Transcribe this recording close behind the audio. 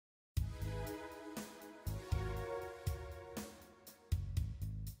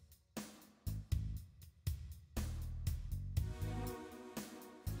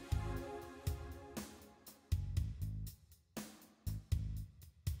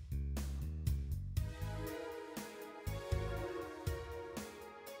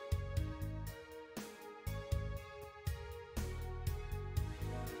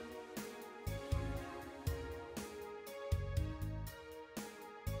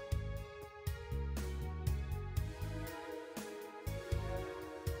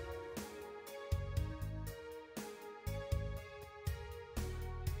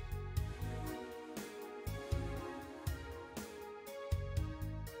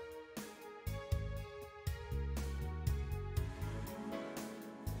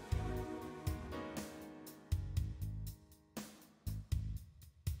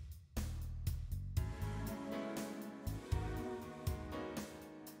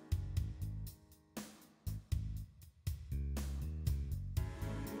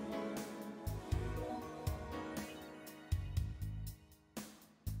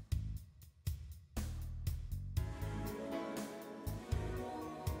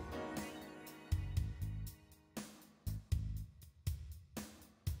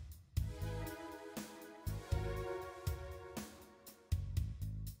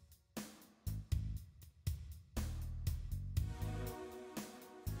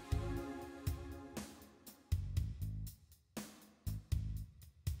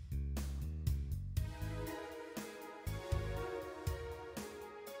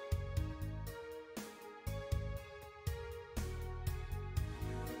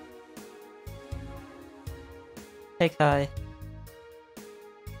Hey Kai.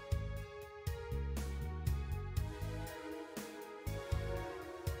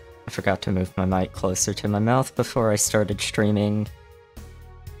 I forgot to move my mic closer to my mouth before I started streaming.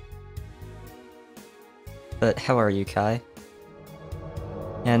 But how are you, Kai?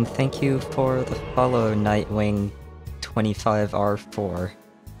 And thank you for the follow, Nightwing 25R4.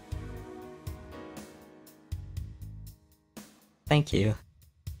 Thank you.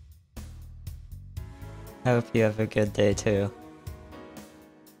 I hope you have a good day too.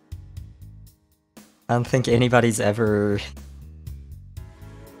 I don't think anybody's ever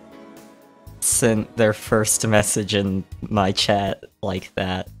sent their first message in my chat like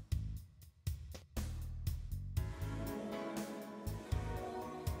that.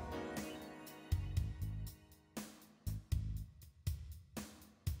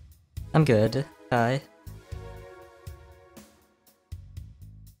 I'm good. Hi.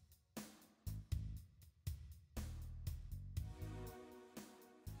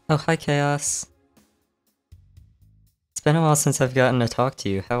 Oh, hi Chaos. It's been a while since I've gotten to talk to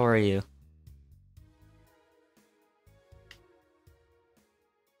you. How are you?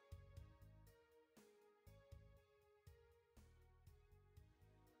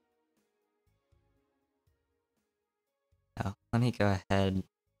 Oh, let me go ahead.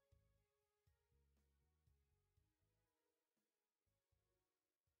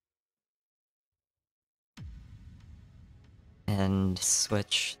 And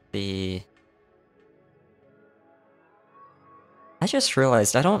switch the... I just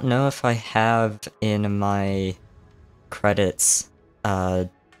realized I don't know if I have in my credits, doc.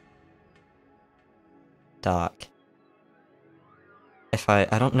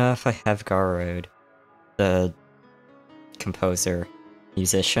 I don't know if I have Garrod, the composer,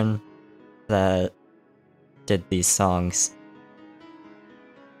 musician, that did these songs.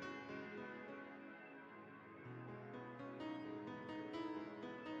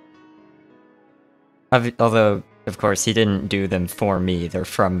 Although, of course, he didn't do them for me, they're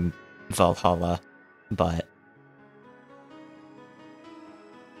from Valhalla, but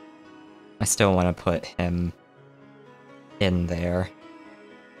I still want to put him in there.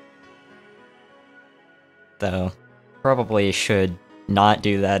 Though, probably should not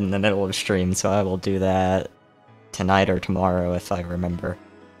do that in the middle of stream, so I will do that tonight or tomorrow if I remember.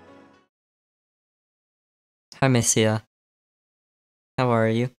 Hi Missia. How are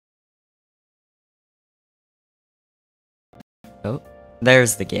you? Oh,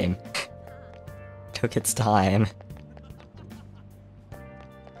 there's the game. Took its time.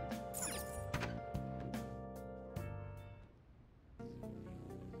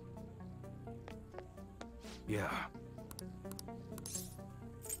 Yeah.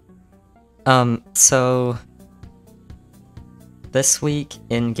 So... this week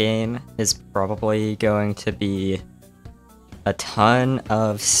in-game is probably going to be a ton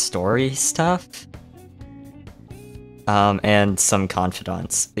of story stuff. And some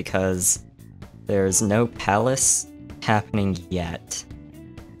confidants, because there's no palace happening yet.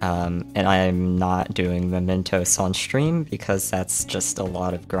 And I'm not doing Mementos on stream, because that's just a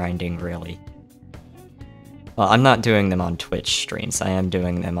lot of grinding, really. Well, I'm not doing them on Twitch streams, I am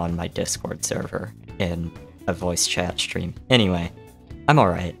doing them on my Discord server, in a voice chat stream. Anyway, I'm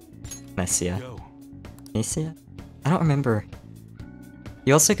alright, Messia. Messia? I don't remember.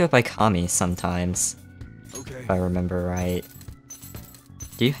 You also go by Kami sometimes. Okay. If I remember right.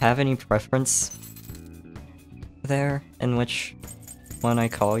 Do you have any preference there in which one I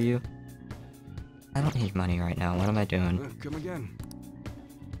call you? I don't need money right now, what am I doing? Come again.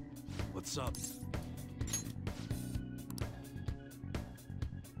 What's up?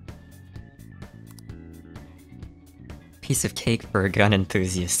 Piece of cake for a gun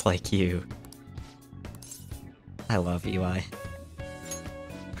enthusiast like you. I love UI.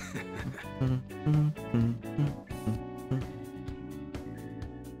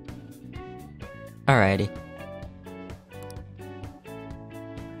 Alrighty.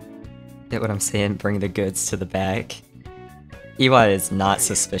 Get what I'm saying? Bring the goods to the back. EY is not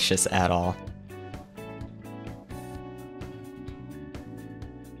suspicious at all.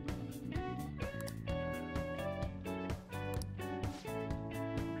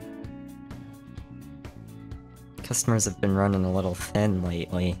 Customers have been running a little thin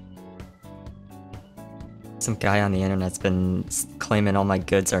lately. Some guy on the internet's been claiming all my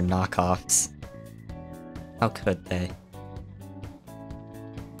goods are knockoffs. How could they?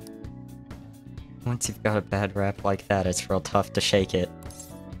 Once you've got a bad rap like that, it's real tough to shake it.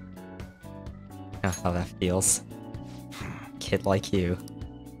 Know how that feels. Kid like you.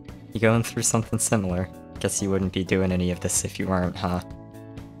 You going through something similar? Guess you wouldn't be doing any of this if you weren't, huh?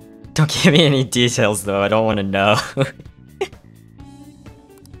 Don't give me any details though, I don't want to know.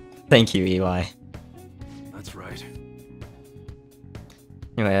 Thank you, Eli. That's right.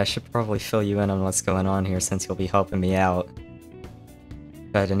 Anyway, I should probably fill you in on what's going on here since you'll be helping me out.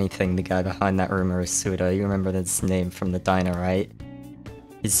 About anything, the guy behind that rumor is Suda. You remember his name from the diner, right?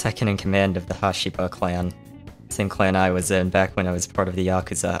 He's second in command of the Hashiba clan. Same clan I was in back when I was part of the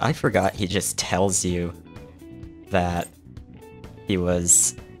Yakuza. I forgot he just tells you that he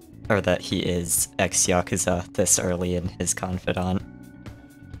was, or that he is ex-Yakuza this early in his confidant.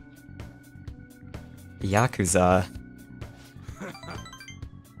 Yakuza.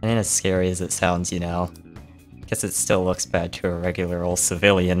 It ain't as scary as it sounds, you know. Guess it still looks bad to a regular old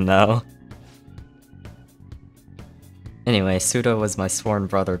civilian, though. Anyway, Suda was my sworn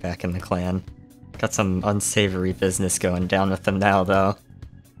brother back in the clan. Got some unsavory business going down with him now, though.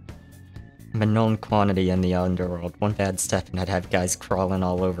 I'm a known quantity in the underworld. One bad step and I'd have guys crawling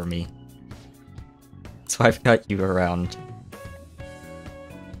all over me. So I've got you around.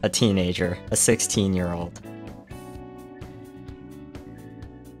 A teenager, a 16-year-old.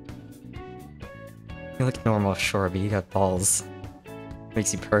 You look normal, sure, but you got balls.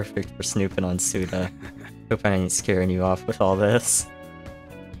 Makes you perfect for snooping on Suda. Hope I ain't scaring you off with all this.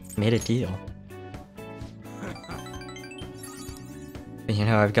 Made a deal. But you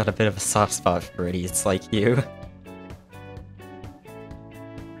know, I've got a bit of a soft spot for idiots like you.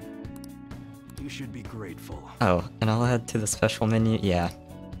 You should be grateful. Oh, and I'll add to the special menu? Yeah.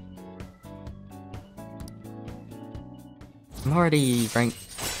 I'm already ranked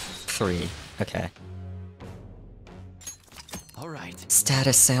 3. Okay. Alright.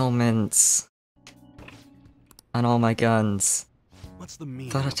 Status ailments! On all my guns. What's the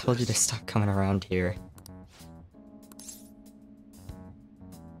meaning Thought I of told you to this? stop coming around here.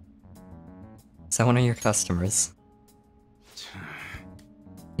 Is that one of your customers?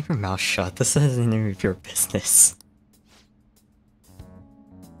 Keep your mouth shut, this isn't any of your business.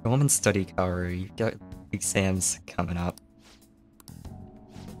 Go home and study, Kaoru. You've got exams coming up.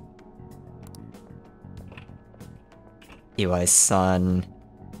 Eli's son.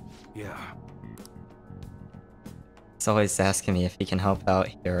 Yeah. He's always asking me if he can help out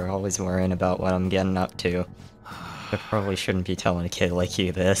here, always worrying about what I'm getting up to. I probably shouldn't be telling a kid like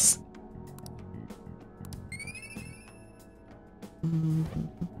you this.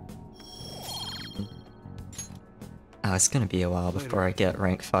 Oh, it's gonna be a while before I get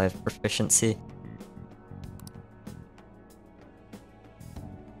rank 5 proficiency.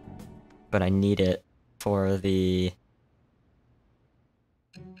 But I need it for the...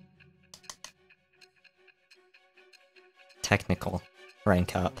 technical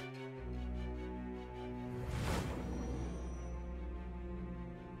rank up.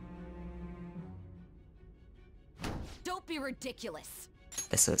 Don't be ridiculous.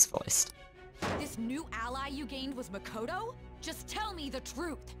 This is voiced. This new ally you gained was Makoto? Just tell me the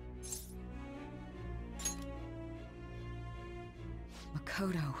truth.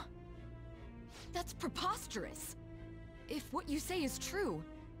 Makoto. That's preposterous. If what you say is true.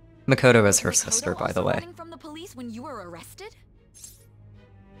 Makoto is her was Makoto sister, by the also way. running from the police when you were arrested?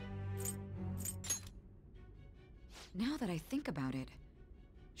 Now that I think about it,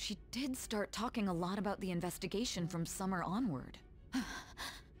 she did start talking a lot about the investigation from summer onward.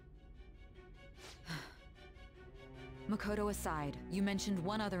 Makoto aside, you mentioned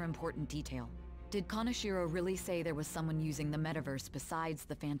one other important detail. Did Kaneshiro really say there was someone using the metaverse besides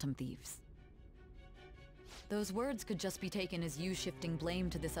the Phantom Thieves? Those words could just be taken as you shifting blame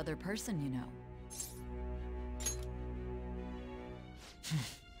to this other person, you know.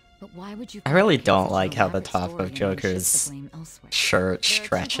 But why would you? I really complicate don't such an like how the elaborate top story of and then shift the Joker's blame elsewhere? shirt There are two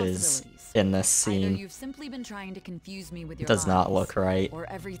stretches possibilities. in this Either scene. you've simply been trying to confuse me with It your does not lies, look right. or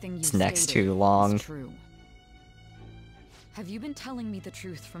everything you Its neck's stated too is long. true. Have you been telling me the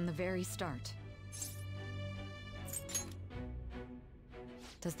truth from the very start?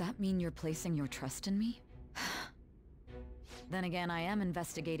 Does that mean you're placing your trust in me? Then again, I am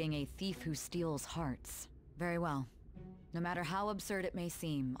investigating a thief who steals hearts. Very well. No matter how absurd it may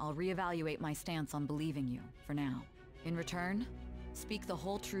seem, I'll reevaluate my stance on believing you, for now. In return, speak the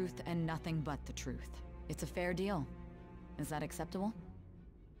whole truth and nothing but the truth. It's a fair deal. Is that acceptable?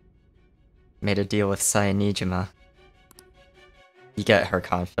 Made a deal with Sayanijima. You get her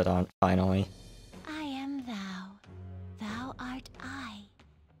confidant, finally. I am thou. Thou art I.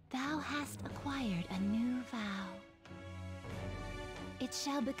 Thou hast acquired a new vow. It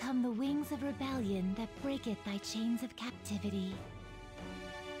shall become the wings of rebellion that breaketh thy chains of captivity.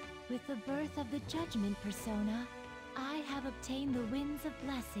 With the birth of the judgment persona, I have obtained the winds of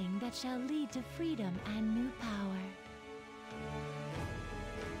blessing that shall lead to freedom and new power.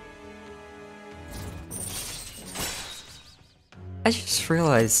 I just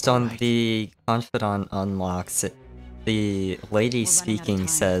realized on the Confidant unlocks, the lady We're running out of speaking time.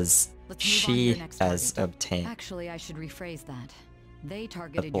 says Let's move on to your she next has target. obtained Actually, I should rephrase that. They the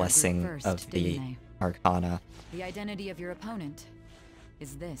targeted your blessing group first, of the didn't they? Arcana. The identity of your opponent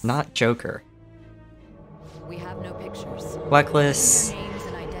is this. Not Joker. We have no pictures. Weckless, Their names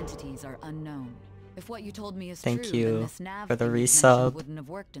and identities are unknown. If what you told me is thank true, you then this nav for the thing you've mentioned resub. wouldn't have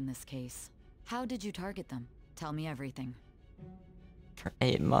worked in this case. How did you target them? Tell me everything. For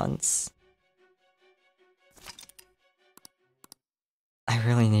 8 months. I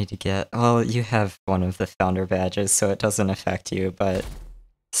really need to get... Well, you have one of the founder badges, so it doesn't affect you, but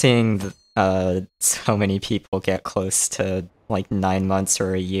seeing so many people get close to like 9 months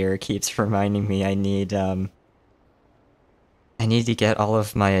or a year keeps reminding me I need to get all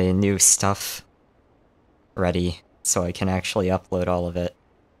of my new stuff ready so I can actually upload all of it.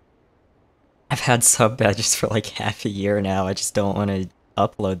 I've had sub badges for like half a year now. I just don't want to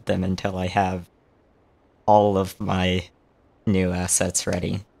upload them until I have all of my new assets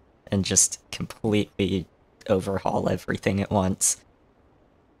ready and just completely overhaul everything at once.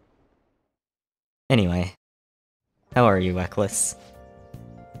 Anyway, how are you, Weckless?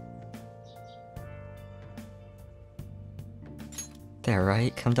 There,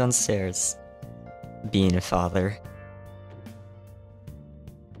 right? Come downstairs. Being a father.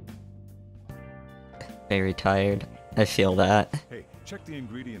 Very tired. I feel that. Hey, check the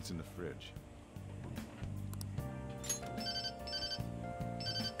ingredients in the fridge.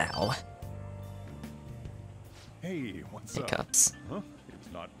 Ow. Hey, what's up? Hiccups. Huh?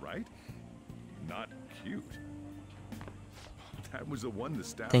 It's not right? Not cute. That was the one the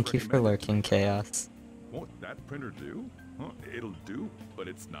staff Thank you for recommended. lurking, Chaos. Won't that printer do? Huh? It'll do, but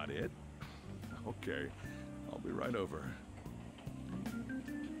it's not it? Okay, I'll be right over.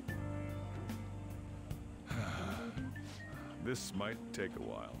 This might take a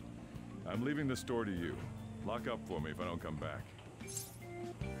while. I'm leaving the store to you. Lock up for me if I don't come back.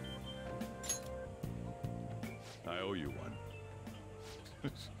 I owe you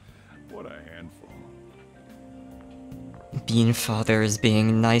one. What a handful. Bean Father is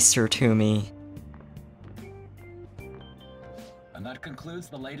being nicer to me. And that concludes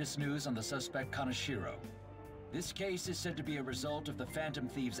the latest news on the suspect Kaneshiro. This case is said to be a result of the Phantom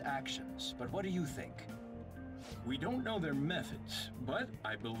Thieves' actions, but what do you think? We don't know their methods, but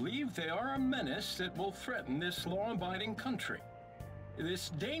I believe they are a menace that will threaten this law-abiding country. This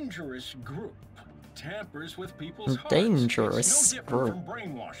dangerous group tampers with people's hearts. Dangerous It's no different group. from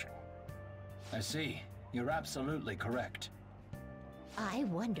brainwashing. I see. You're absolutely correct. I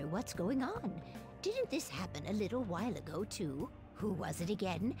wonder what's going on. Didn't this happen a little while ago, too? Who was it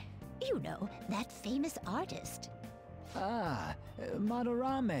again? You know, that famous artist. Ah,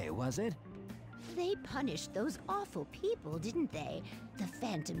 Madarame, was it? They punished those awful people, didn't they? The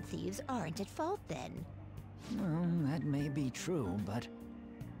Phantom Thieves aren't at fault then. Well, that may be true, but...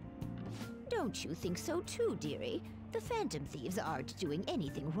 Don't you think so too, dearie? The Phantom Thieves aren't doing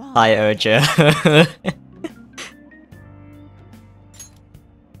anything wrong. Hi, Oja.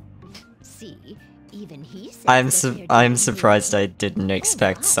 See, even he says I'm surprised I didn't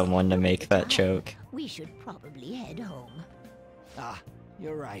expect someone to make that joke. We should probably head home. Ah,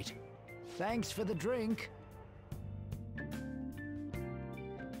 you're right. Thanks for the drink.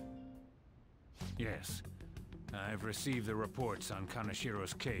 Yes. I've received the reports on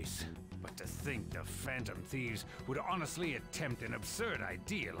Kaneshiro's case. But to think the Phantom Thieves would honestly attempt an absurd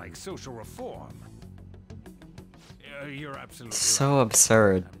idea like social reform. You're absolutely So right.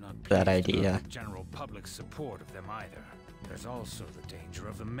 absurd, I'm not that pleased about idea. the general public support of them either. There's also the danger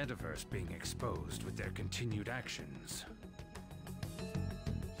of the metaverse being exposed with their continued actions.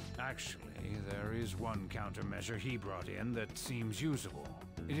 Actually, there is one countermeasure he brought in that seems usable.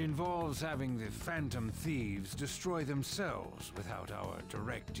 It involves having the Phantom Thieves destroy themselves without our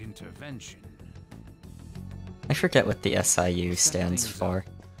direct intervention. I forget what the SIU Set stands things for. up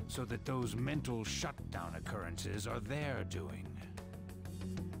so that those mental shutdown occurrences are their doing.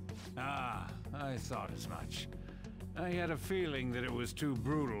 Ah, I thought as much. I had a feeling that it was too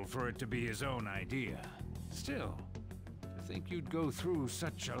brutal for it to be his own idea. Still, to think you'd go through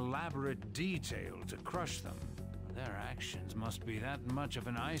such elaborate detail to crush them. Their actions must be that much of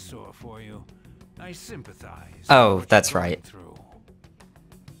an eyesore for you. I sympathize. Oh, with what that's you're going right. through.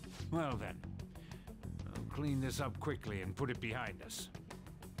 Well then, I'll clean this up quickly and put it behind us.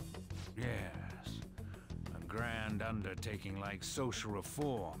 Yes, a grand undertaking like social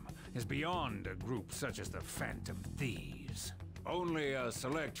reform is beyond a group such as the Phantom Thieves. Only a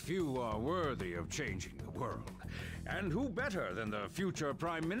select few are worthy of changing the world. And who better than the future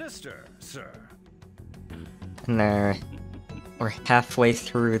Prime Minister, sir? And they're we're halfway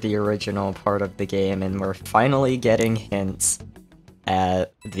through the original part of the game, and we're finally getting hints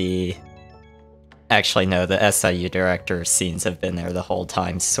at the... Actually, no, the SIU director scenes have been there the whole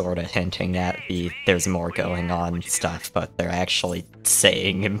time, sort of hinting at there's more going on stuff, but they're actually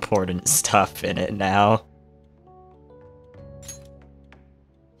saying important stuff in it now.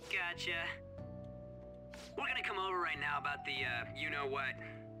 Gotcha. We're gonna come over right now about the, you-know-what.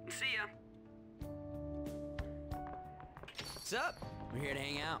 See ya. What's up? We're here to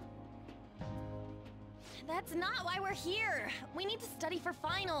hang out. That's not why we're here. We need to study for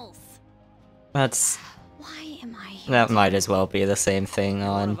finals. That's... Why am I here? That might as well be the same thing You're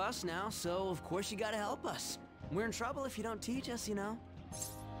one on... of us now, so of course you gotta help us. We're in trouble if you don't teach us, you know.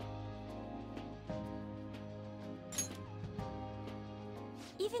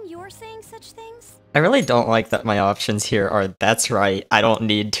 Even you're saying such things? I really don't like that my options here are, that's right, I don't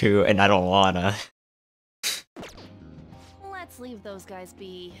need to, and I don't wanna. Let's leave those guys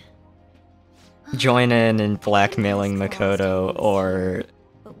be. Join in and blackmailing Makoto, or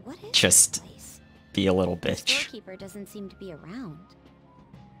But what is just this place? be a little The bitch. storekeeper doesn't seem to be around.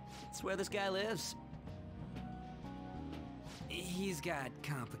 It's where this guy lives. He's got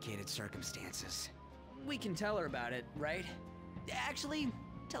complicated circumstances. We can tell her about it, right? Actually,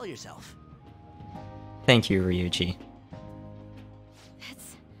 tell yourself. Thank you, Ryuji.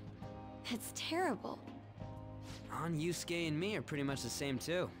 That's terrible. On Yusuke and me are pretty much the same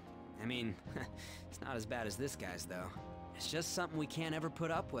too. I mean, it's not as bad as this guy's though. It's just something we can't ever put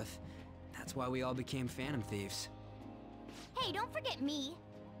up with. That's why we all became Phantom Thieves. Hey, don't forget me.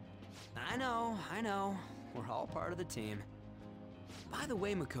 I know. We're all part of the team. By the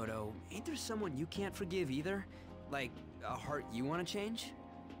way, Makoto, ain't there someone you can't forgive either? Like, a heart you want to change?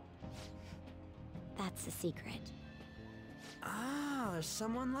 That's a secret. Ah, there's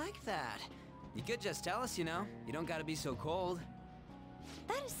someone like that. You could just tell us, you know. You don't gotta be so cold.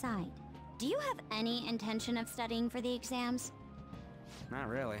 That aside, do you have any intention of studying for the exams? Not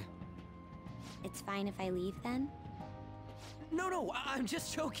really. It's fine if I leave then? No, I'm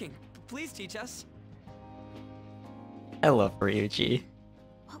just joking. Please teach us. I love Ryuji,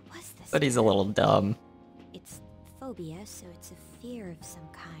 What was this? but he's a little dumb. It's phobia, so it's a fear of some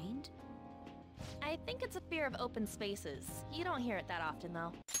kind. I think it's a fear of open spaces. You don't hear it that often,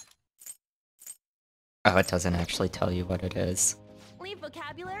 though. Oh, it doesn't actually tell you what it is. Leave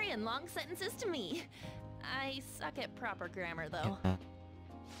vocabulary and long sentences to me. I suck at proper grammar, though.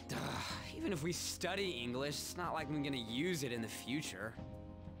 Even if we study English, it's not like I'm gonna use it in the future.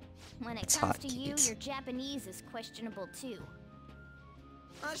 When it It's comes hot to you, keys. your Japanese is questionable too.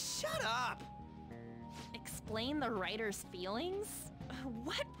 Shut up! Explain the writer's feelings?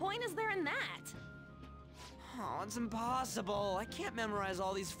 What point is there in that? Oh, it's impossible. I can't memorize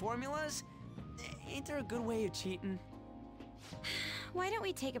all these formulas. Ain't there a good way of cheating? Why don't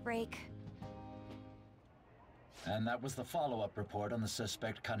we take a break? And that was the follow-up report on the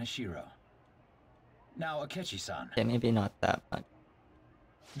suspect Kaneshiro. Now, Akechi-san, Yeah, maybe not that much.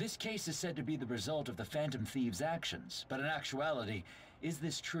 this case is said to be the result of the Phantom Thieves' actions, but in actuality, is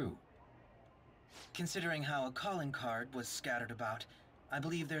this true? Considering how a calling card was scattered about, I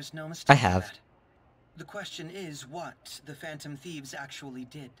believe there's no mistake I in have. that. The question is what the Phantom Thieves actually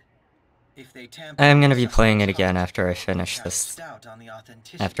did. If they tampered I'm with gonna be the playing it suspect's again card, after I finish cast this. doubt on the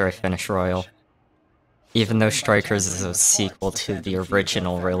authenticity After I of that finish Royal. information. Even though By Strikers is tampering a with sequel parts, to Phantom the Thieves are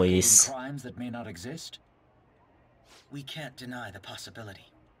original fabricating release. crimes that may not exist? We can't deny the possibility.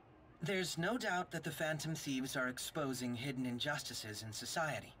 There's no doubt that the Phantom Thieves are exposing hidden injustices in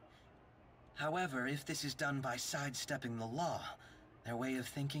society. However, if this is done by sidestepping the law, their way of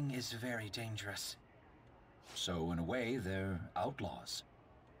thinking is very dangerous. So, in a way, they're outlaws.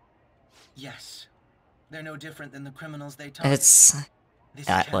 Yes. They're no different than the criminals they target. It's This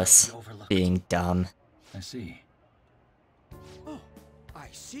cannot Atlas be overlooked. being dumb. I see. Oh, I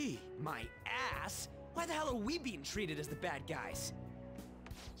see. My ass. Why the hell are we being treated as the bad guys?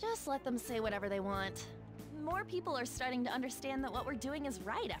 Just let them say whatever they want. More people are starting to understand that what we're doing is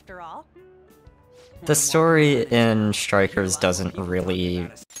right, after all. The story in Strikers doesn't really,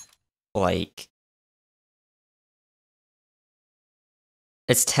 like...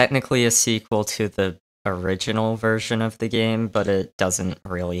 It's technically a sequel to the original version of the game, but it doesn't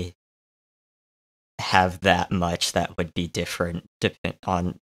really have that much that would be different depend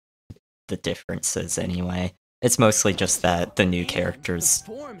on the differences anyway. It's mostly just that the new characters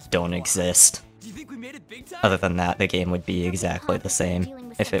don't exist. Do you think we made it big time? Other than that, the game would be exactly the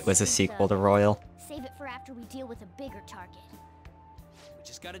same if it was a sequel to Royal. Save it for after we deal with a bigger target. We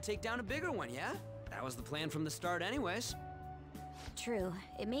just gotta take down a bigger one, yeah? That was the plan from the start anyways. True.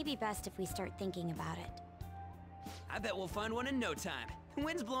 It may be best if we start thinking about it. I bet we'll find one in no time.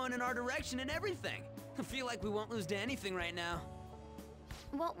 Wind's blowing in our direction and everything. I feel like we won't lose to anything right now.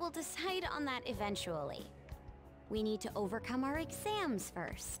 Well, we'll decide on that eventually. We need to overcome our exams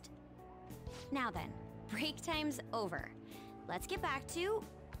first. Now then, break time's over. Let's get back to...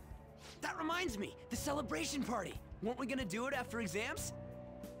 That reminds me, the celebration party. Weren't we gonna do it after exams?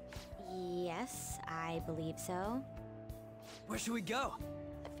 Yes, I believe so. Where should we go?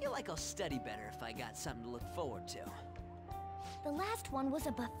 I feel like I'll study better if I got something to look forward to. The last one was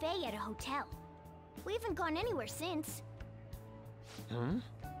a buffet at a hotel. We haven't gone anywhere since. Hmm?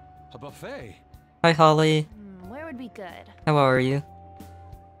 A buffet? Hi, Holly. Where would be good? How are you?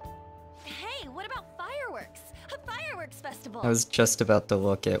 Hey, what about fireworks? A fireworks festival! I was just about to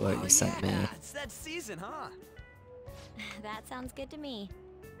look at what you sent me. It's that season, huh? That sounds good to me.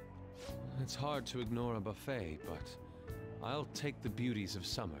 It's hard to ignore a buffet, but I'll take the beauties of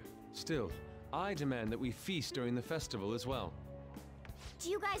summer. Still, I demand that we feast during the festival as well. Do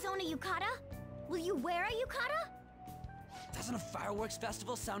you guys own a yukata? Will you wear a yukata? Doesn't a fireworks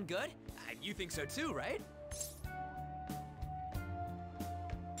festival sound good? You think so too, right?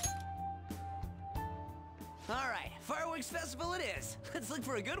 Alright, fireworks festival it is. Let's look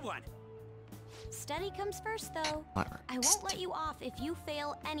for a good one. Study comes first, though. I won't let you off if you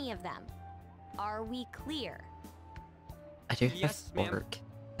fail any of them. Are we clear? I do Yes, have ma'am. work,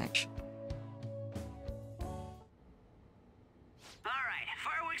 actually. Alright,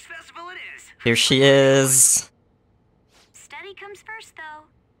 fireworks festival it is. Here she is. Study comes first, though.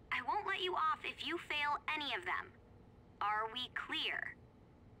 I won't let you off if you fail any of them. Are we clear?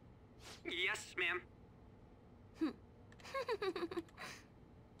 Yes, ma'am.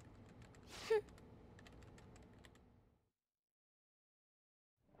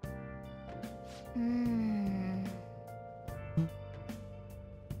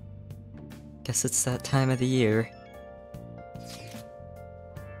 Guess it's that time of the year.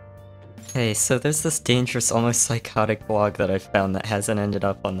 Hey, so there's this dangerous, almost psychotic blog that I found that hasn't ended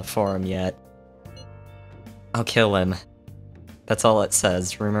up on the forum yet. I'll kill him. That's all it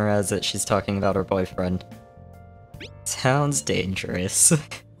says. Rumor has it she's talking about her boyfriend. Sounds dangerous.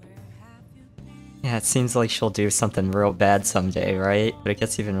 Yeah, it seems like she'll do something real bad someday, right? But it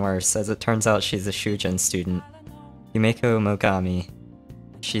gets even worse, as it turns out she's a Shujin student. Yumeko Mogami.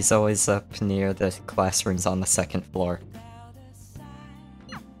 She's always up near the classrooms on the second floor.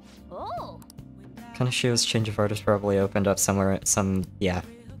 Oh! Kaneshio's change of heart has probably opened up somewhere at yeah.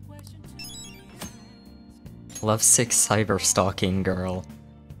 Lovesick cyber-stalking girl.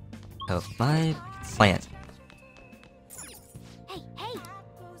 Oh, my plant. Hey, hey!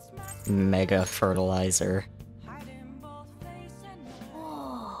 Mega fertilizer.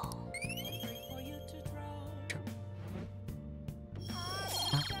 Oh.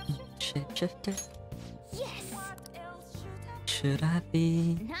 Shapeshifter? Yes! Should I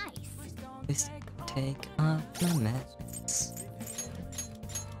be? Nice! Please take off my meds.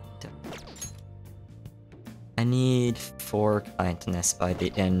 I need 4 kindness by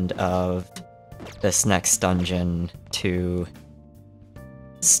the end of this next dungeon to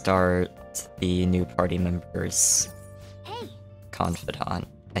start the new party members' confidant,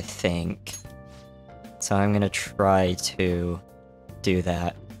 I think. So I'm gonna try to do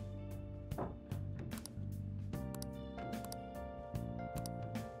that.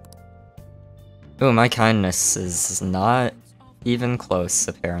 Ooh, my kindness is not even close,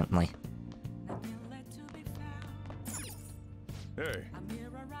 apparently. Hey.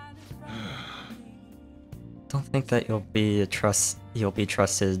 Don't think that you'll be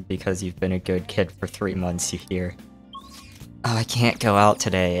trusted because you've been a good kid for 3 months, you hear. Oh, I can't go out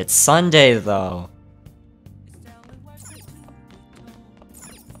today. It's Sunday, though.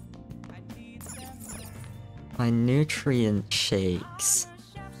 My nutrient shakes.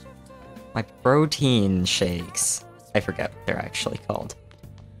 My protein shakes. I forget what they're actually called.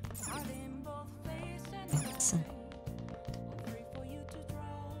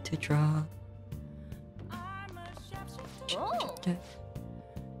 To draw. Oh! To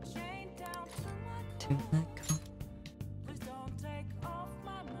let go.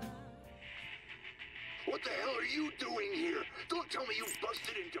 What the hell are you doing here? Don't tell me you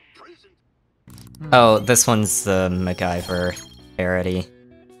busted into prison. Oh, this one's the MacGyver parody.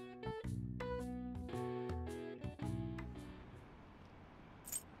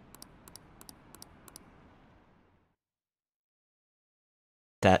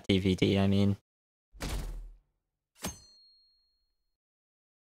 That DVD, I mean.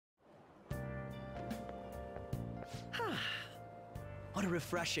 What a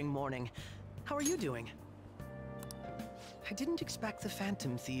refreshing morning. How are you doing? I didn't expect the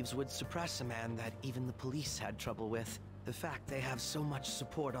Phantom Thieves would suppress a man that even the police had trouble with. The fact they have so much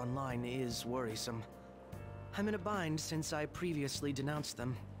support online is worrisome. I'm in a bind since I previously denounced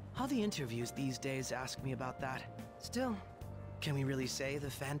them. All the interviews these days ask me about that. Still, can we really say the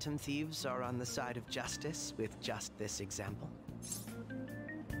Phantom Thieves are on the side of justice with just this example?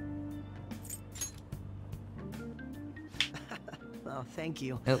 Oh, thank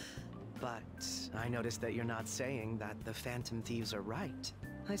you. Oh. But I noticed that you're not saying that the Phantom Thieves are right.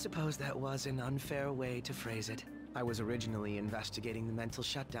 I suppose that was an unfair way to phrase it. I was originally investigating the mental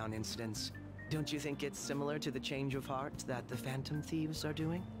shutdown incidents. Don't you think it's similar to the change of heart that the Phantom Thieves are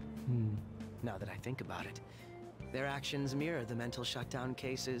doing? Now that I think about it, their actions mirror the mental shutdown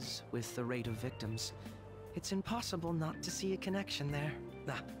cases with the rate of victims. It's impossible not to see a connection there.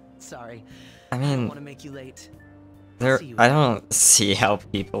 Sorry. I don't mean, want to make you late. I don't see how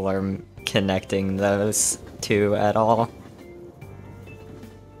people are connecting those two at all.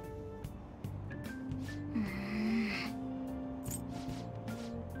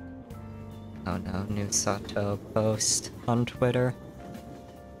 Oh no, new Sato post on Twitter.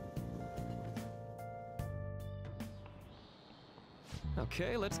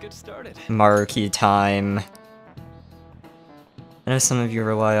 Okay, let's get started. Maruki time. I know some of you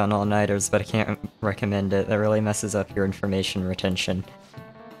rely on all-nighters, but I can't recommend it. That really messes up your information retention.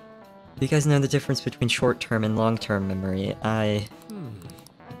 You guys know the difference between short-term and long-term memory? I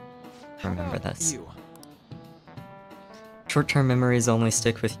remember this. Short-term memories only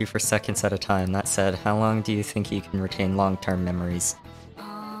stick with you for seconds at a time. That said, how long do you think you can retain long-term memories?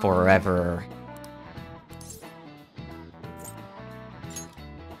 Forever.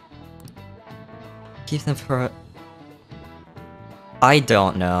 Keep them for... I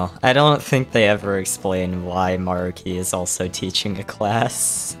don't know. I don't think they ever explain why Maruki is also teaching a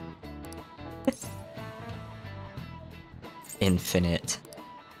class. Infinite.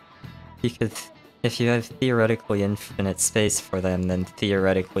 Because if you have theoretically infinite space for them, then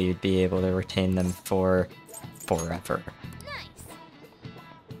theoretically you'd be able to retain them for forever.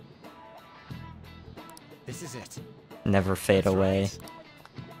 This is it. Never fade away. Right.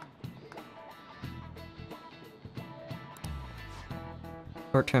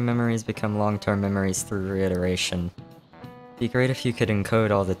 Short-term memories become long-term memories through reiteration. Be great if you could encode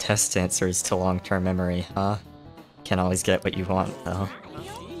all the test answers to long-term memory, huh? Can't always get what you want, though.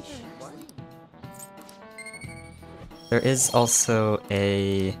 There is also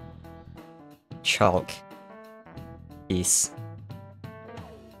a chalk piece.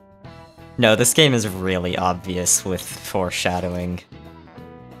 No, this game is really obvious with foreshadowing.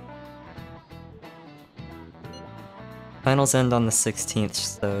 Finals end on the 16th,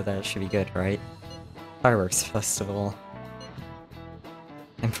 so that should be good, right? Fireworks Festival.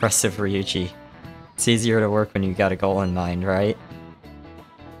 Impressive, Ryuji. It's easier to work when you got a goal in mind, right?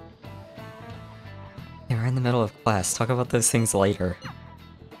 Yeah, we're in the middle of class. Talk about those things later.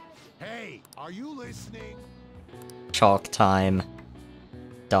 Hey, are you listening? Chalk time.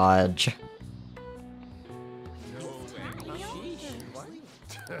 Dodge.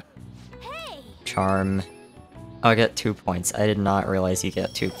 Charm. I get 2 points. I did not realize you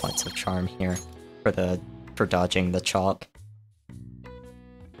get 2 points of charm here for dodging the chalk.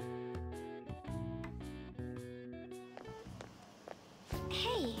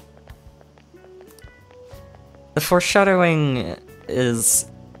 Hey. The foreshadowing is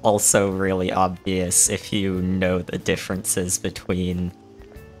also really obvious if you know the differences between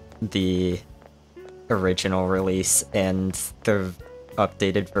the original release and the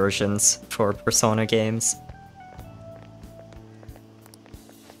updated versions for Persona games.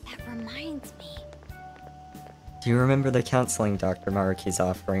 Do you remember the counseling Dr. Maruki's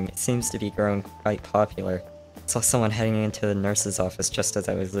offering? It seems to be growing quite popular. I saw someone heading into the nurse's office just as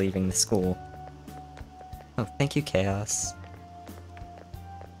I was leaving the school. Oh, thank you, Chaos.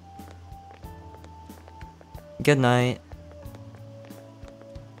 Good night.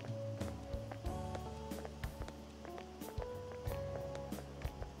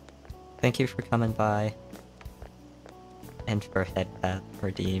 Thank you for coming by. And for headpath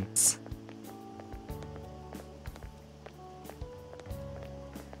redeems.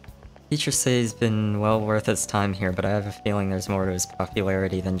 Teachers say he's been well worth his time here, but I have a feeling there's more to his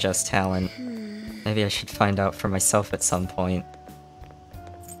popularity than just talent. Maybe I should find out for myself at some point.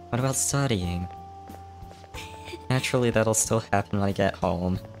 What about studying? Naturally, that'll still happen when I get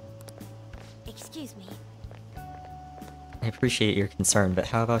home. Excuse me. I appreciate your concern, but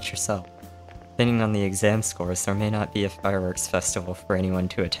how about yourself? Depending on the exam scores, there may not be a fireworks festival for anyone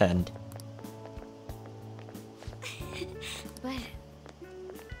to attend. But...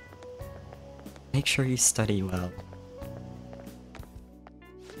 Make sure you study well.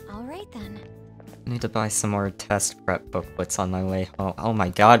 Alright then. I need to buy some more test prep booklets on my way home. Oh my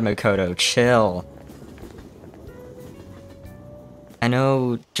god, Makoto, chill! I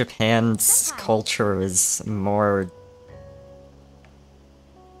know Japan's culture is more...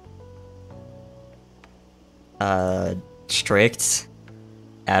 strict,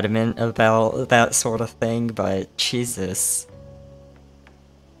 adamant about that sort of thing, but Jesus.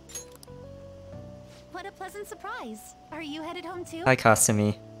 What a pleasant surprise. Are you headed home too? Hi,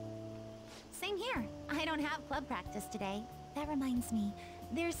 Kasumi. Same here. I don't have club practice today. That reminds me.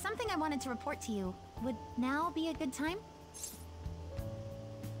 There's something I wanted to report to you. Would now be a good time?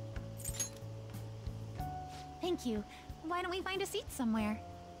 Thank you. Why don't we find a seat somewhere?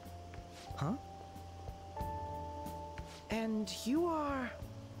 Huh? And you are...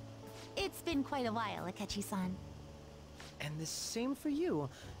 It's been quite a while, Akechi-san. And the same for you.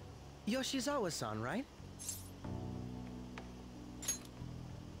 Yoshizawa-san, right?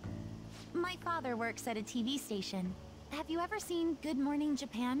 My father works at a TV station. Have you ever seen Good Morning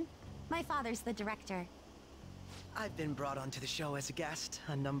Japan? My father's the director. I've been brought onto the show as a guest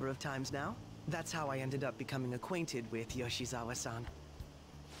a number of times now. That's how I ended up becoming acquainted with Yoshizawa-san.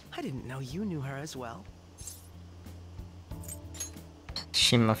 I didn't know you knew her as well.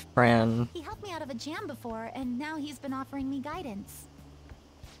 She my friend. He helped me out of a jam before, and now he's been offering me guidance.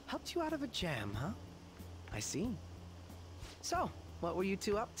 Helped you out of a jam, huh? I see. So, what were you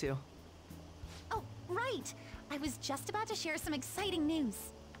two up to? Oh, right! I was just about to share some exciting news.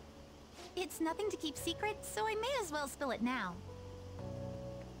 It's nothing to keep secret, so I may as well spill it now.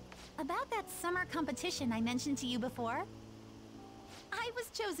 About that summer competition I mentioned to you before, I was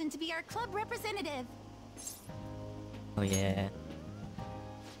chosen to be our club representative. Oh yeah.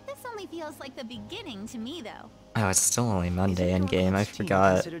 This only feels like the beginning to me, though. Oh, it's still only Monday endgame. I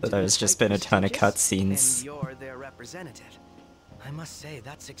forgot that there's just been a ton of cutscenes. And you're their representative. I must say,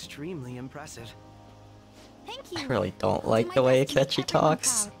 that's extremely impressive. Thank you. I really don't like the way Akechi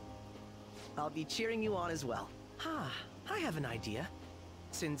talks. I'll be cheering you on as well. I have an idea.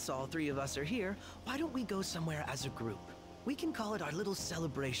 Since all three of us are here, why don't we go somewhere as a group? We can call it our little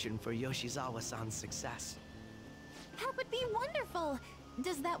celebration for Yoshizawa-san's success. That would be wonderful.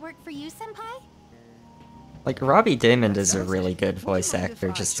 Does that work for you, Senpai? Like, Robbie Damon is a really good voice actor,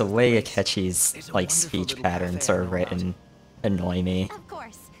 just the way Akechi's, like, speech patterns are written annoy me. Of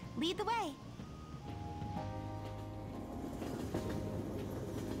course. Lead the way.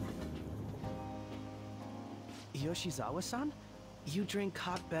 Yoshizawa-san? You drink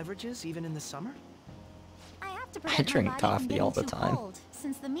hot beverages even in the summer? I have to I prevent drink my body from coffee getting all the too time. cold,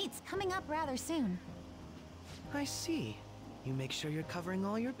 since the meet's coming up rather soon. I see. You make sure you're covering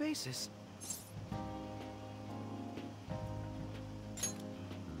all your bases.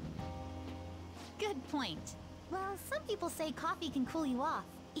 Good point. Well, some people say coffee can cool you off,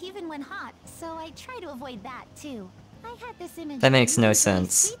 even when hot, so I try to avoid that too. I had this image. That makes of you no eating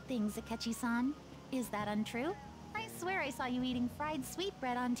sense. Sweet things, Akechi-san. Is that untrue? I swear I saw you eating fried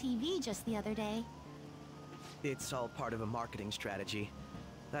sweetbread on TV just the other day. It's all part of a marketing strategy.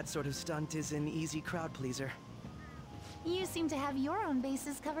 That sort of stunt is an easy crowd pleaser. You seem to have your own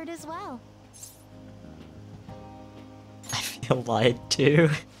bases covered as well. I feel lied to.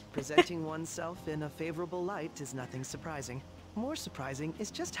 Presenting oneself in a favorable light is nothing surprising. More surprising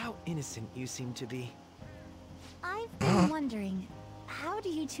is just how innocent you seem to be. I've been wondering, how do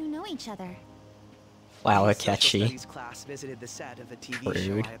you two know each other? Wow, The social Akechi. studies class visited the set of a TV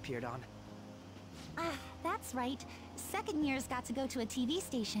show Rude. I appeared on. Ah, that's right. Second years got to go to a TV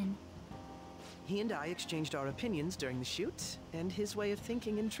station. He and I exchanged our opinions during the shoot, and his way of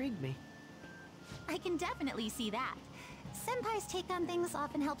thinking intrigued me. I can definitely see that. Senpai's take on things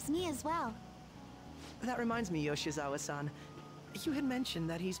often helps me as well. That reminds me, Yoshizawa-san. You had mentioned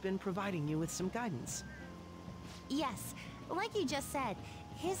that he's been providing you with some guidance. Yes, like you just said,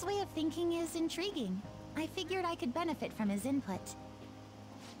 his way of thinking is intriguing. I figured I could benefit from his input.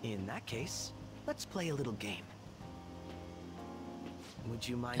 In that case, let's play a little game. Would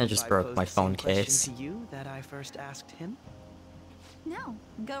you mind I if just I broke posed my the same phone question case. to you that I first asked him? No,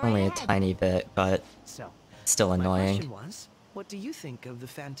 go right Only a ahead. tiny bit, but So, still my annoying. question was, what do you think of the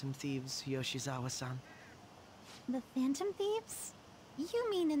Phantom Thieves, Yoshizawa-san? The Phantom Thieves? You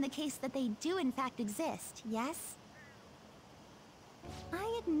mean in the case that they do in fact exist, yes?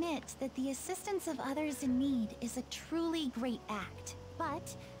 I admit that the assistance of others in need is a truly great act,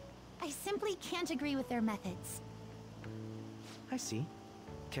 but I simply can't agree with their methods. I see.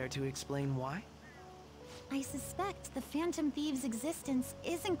 Care to explain why? I suspect the Phantom Thieves' existence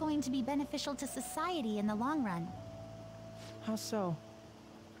isn't going to be beneficial to society in the long run. How so?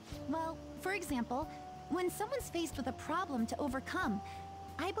 Well, for example, when someone's faced with a problem to overcome,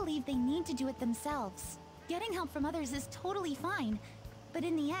 I believe they need to do it themselves. Getting help from others is totally fine, but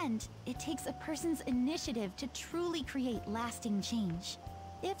in the end, it takes a person's initiative to truly create lasting change.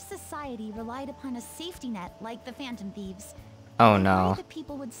 If society relied upon a safety net like the Phantom Thieves, oh I no. worry that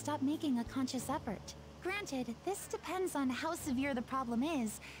people would stop making a conscious effort. Granted, this depends on how severe the problem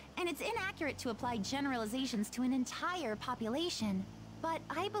is, and it's inaccurate to apply generalizations to an entire population. But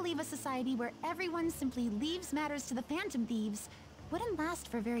I believe a society where everyone simply leaves matters to the Phantom Thieves wouldn't last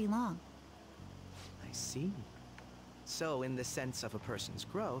for very long. I see. So, in the sense of a person's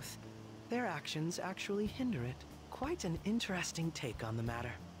growth, their actions actually hinder it. Quite an interesting take on the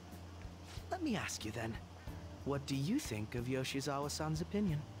matter. Let me ask you then, what do you think of Yoshizawa-san's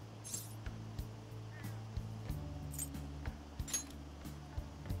opinion?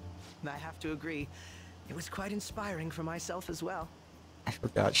 I have to agree, it was quite inspiring for myself as well. I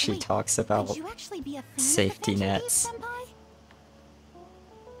forgot she talks about Would you actually be a fan safety of the Phantom nets. Thieves, Senpai?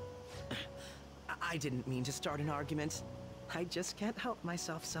 I didn't mean to start an argument. I just can't help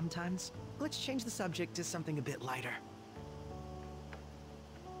myself sometimes. Let's change the subject to something a bit lighter.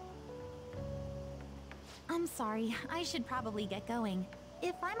 I'm sorry, I should probably get going.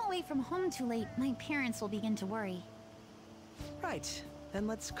 If I'm away from home too late, my parents will begin to worry. Right, then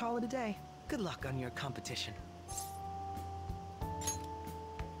let's call it a day. Good luck on your competition.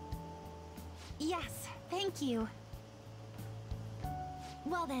 Yes, thank you.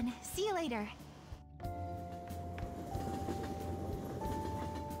 Well then, see you later.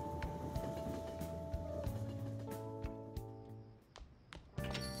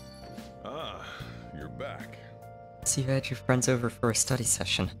 Ah, you're back. So you had your friends over for a study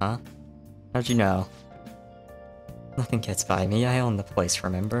session, huh? How'd you know? Nothing gets by me, I own the place,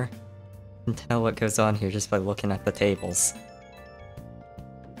 remember? I can tell what goes on here just by looking at the tables.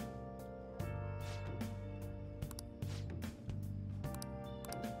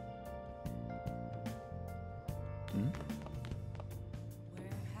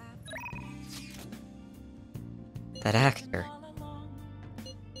 That actor.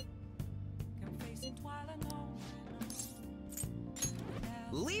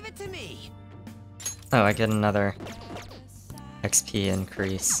 Leave it to me. Oh, I get another XP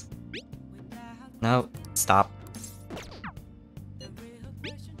increase. No, stop.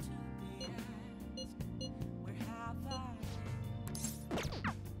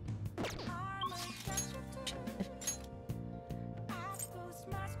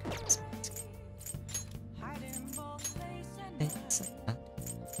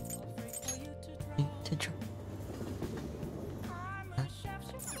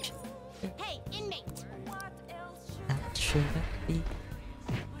 Hey, inmate! Should I be?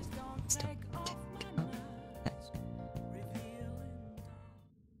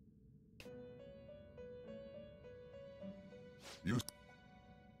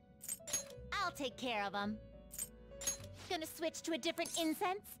 I'll take care of them. Gonna switch to a different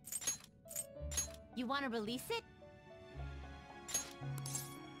incense? You wanna release it?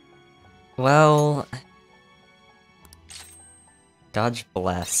 Well, God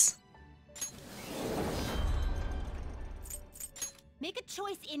bless. Make a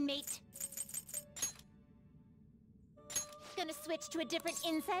choice, inmate. Gonna switch to a different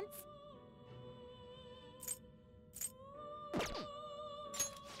incense?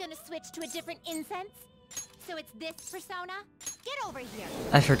 Gonna switch to a different incense? So it's this persona? Get over here!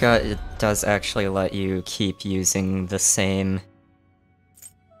 I forgot it does actually let you keep using the same.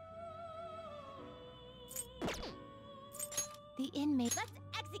 The inmate. Let's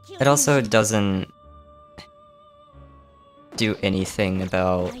execute It also him. doesn't do anything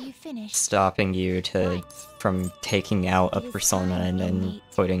about Are you finished? stopping you from taking out a persona and then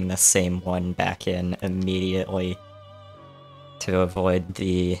putting the same one back in immediately to avoid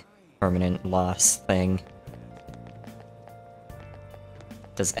the permanent loss thing.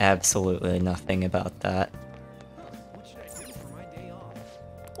 Does absolutely nothing about that. What should I do for my day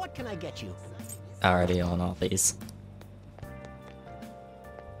off? What can I get you? Already on all these.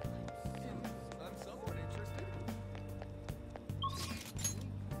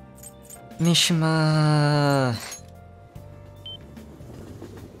 Mishima!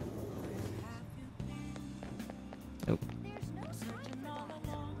 Nope.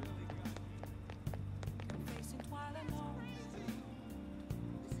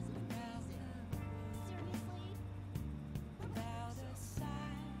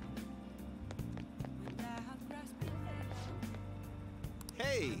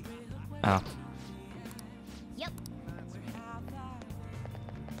 Hey! Oh. Yep.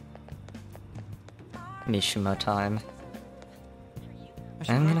 Mishima time.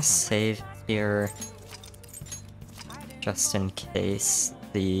 I'm gonna save here just in case.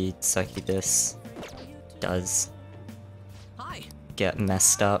 the succubus does Hi. get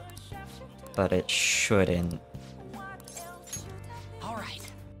messed up, but it shouldn't. All right.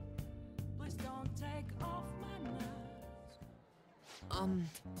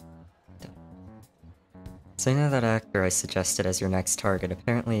 So you know that actor I suggested as your next target,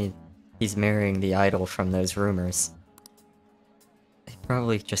 apparently he's marrying the idol from those rumors. He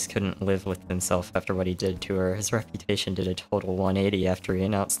probably just couldn't live with himself after what he did to her. His reputation did a total 180 after he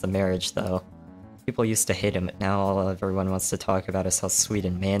announced the marriage, though. People used to hate him, but now all everyone wants to talk about is how sweet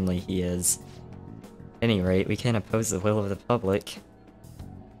and manly he is. At any rate, we can't oppose the will of the public.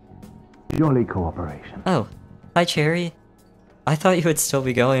 Jolly cooperation. Oh, hi Cherry. I thought you would still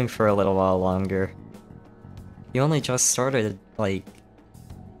be going for a little while longer. You only just started, like...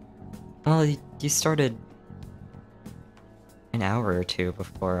 Well, you started an hour or two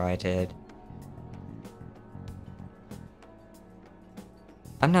before I did.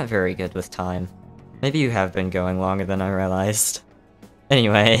 I'm not very good with time. Maybe you have been going longer than I realized.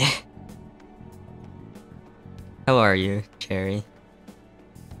 Anyway. How are you, Cherry?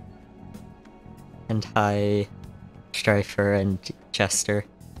 And hi, Strifer and Jester.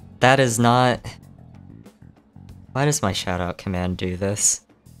 That is not... Why does my shoutout command do this?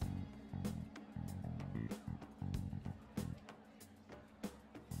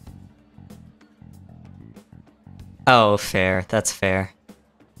 Oh, fair. That's fair.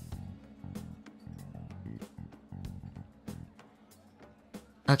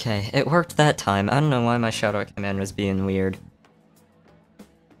 Okay, it worked that time. I don't know why my shoutout command was being weird.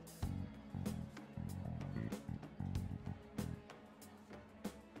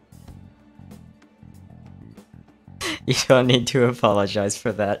 You don't need to apologize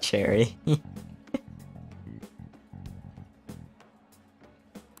for that, Cherry.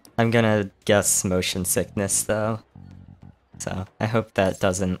 I'm gonna guess motion sickness, though. So, I hope that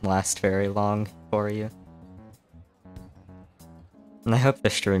doesn't last very long for you. And I hope the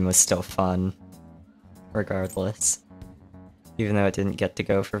stream was still fun, regardless. Even though it didn't get to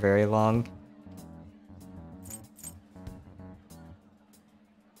go for very long.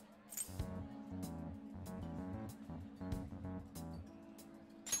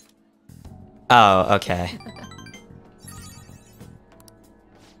 Oh, okay.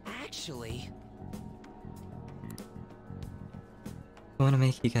 Actually... I want to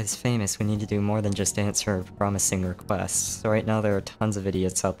make you guys famous, we need to do more than just answer promising requests. So right now there are tons of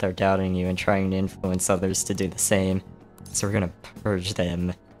idiots out there doubting you and trying to influence others to do the same. So we're gonna purge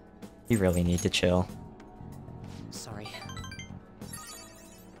them. You really need to chill. Sorry.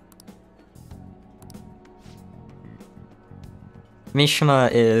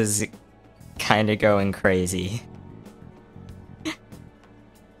 Mishima is kinda going crazy.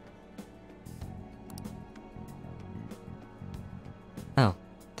 Oh,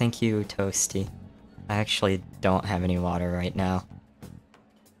 thank you, Toasty. I actually don't have any water right now.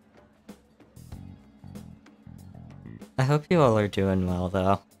 I hope you all are doing well,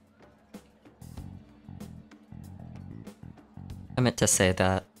 though. I meant to say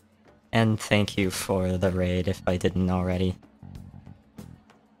that. And thank you for the raid if I didn't already.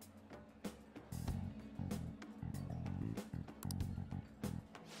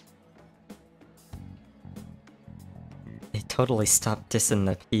 They totally stopped dissing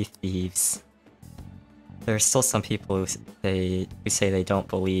the P-Thieves. There are still some people who say they don't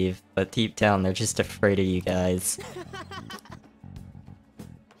believe, but deep down they're just afraid of you guys.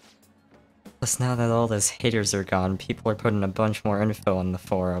 Plus now that all those haters are gone, people are putting a bunch more info on the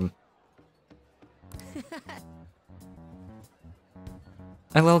forum.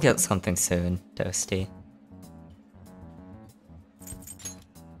 I will get something soon, Toasty.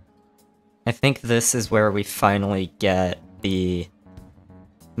 I think this is where we finally get the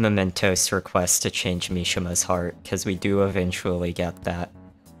Mementos request to change Mishima's heart, because we do eventually get that.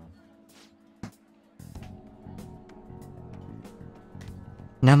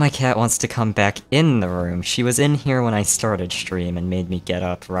 Now my cat wants to come back in the room. She was in here when I started stream and made me get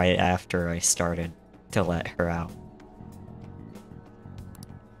up right after I started to let her out.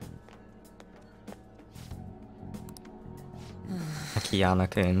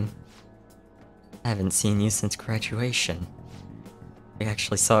 Akiyama-kun. I haven't seen you since graduation. We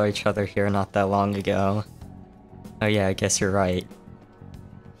actually saw each other here not that long ago. Oh yeah, I guess you're right.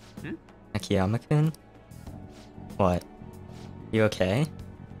 Akiyama-kun? What? You okay?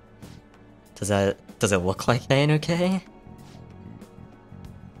 Does it look like I ain't okay?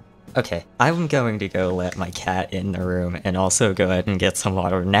 Okay, I'm going to go let my cat in the room and also go ahead and get some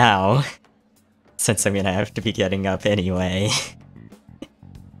water now, since I'm gonna have to be getting up anyway.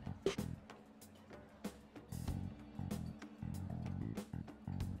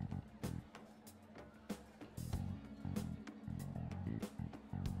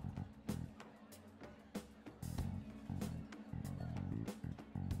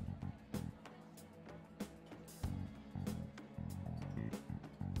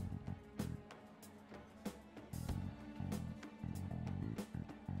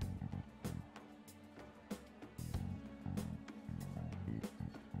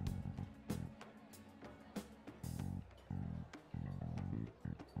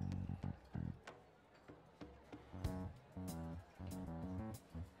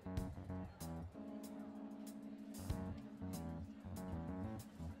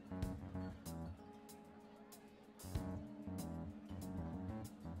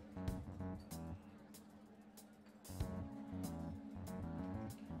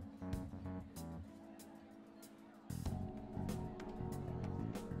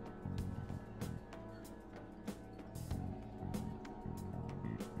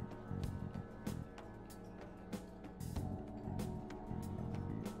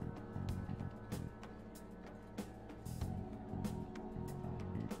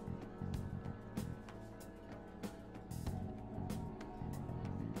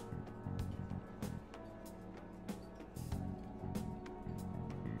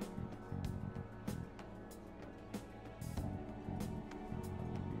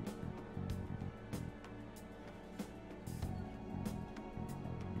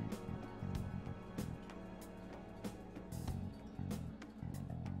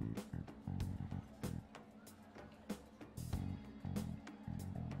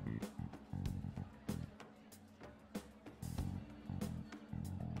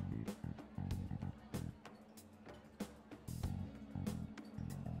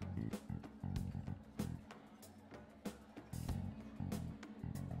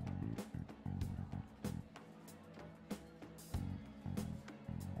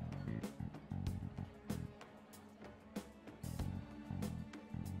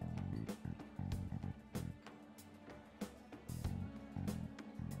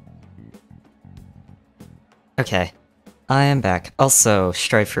 Okay, I am back. Also,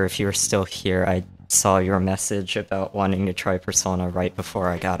 Strifer, if you were still here, I saw your message about wanting to try Persona right before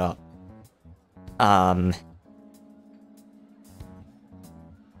I got up. I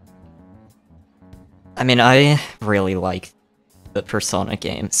mean, I really like the Persona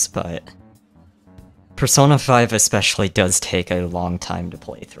games, but Persona 5 especially does take a long time to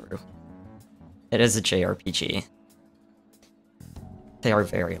play through. It is a JRPG. They are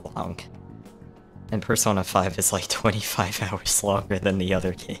very long. And Persona 5 is like 25 hours longer than the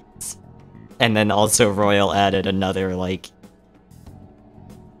other games. And then also Royal added another, like...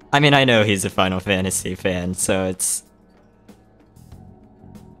 I mean, I know he's a Final Fantasy fan, so it's...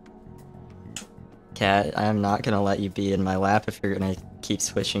 Cat, I'm not gonna let you be in my lap if you're gonna keep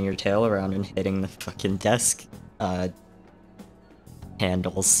switching your tail around and hitting the fucking desk,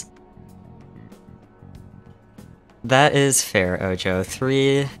 handles. That is fair, Ojo.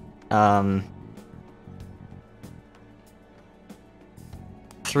 3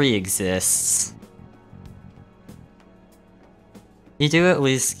 exists. You do at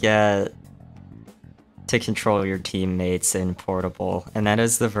least get to control your teammates in Portable, and that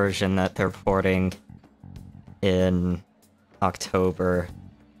is the version that they're porting in October.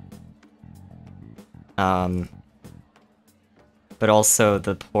 But also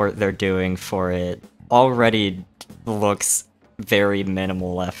the port they're doing for it already looks very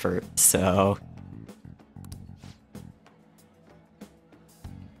minimal effort, so...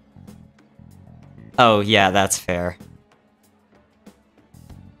 Oh, yeah, that's fair.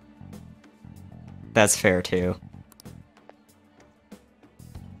 That's fair, too.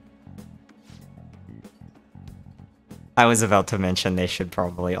 I was about to mention they should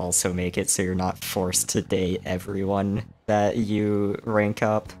probably also make it so you're not forced to date everyone that you rank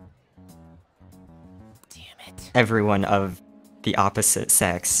up. Damn it. Everyone of the opposite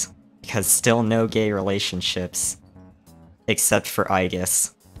sex. Because still no gay relationships. Except for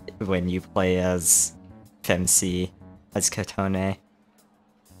Aegis. When you play as Femc, as Katone.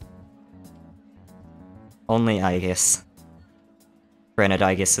 Only Aegis. Granted,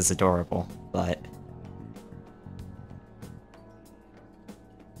 Aegis is adorable, but...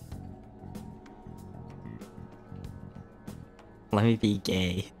 Let me be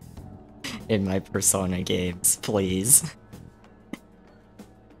gay in my Persona games, please.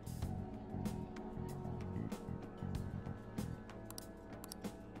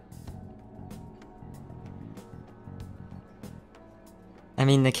 I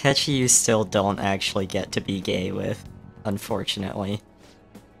mean, the Kechi you still don't actually get to be gay with, unfortunately.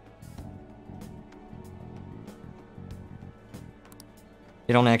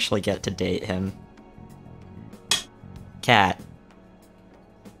 You don't actually get to date him. Cat.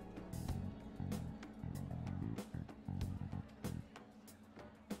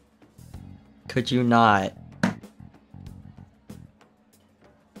 Could you not?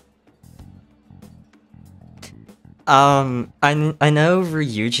 I know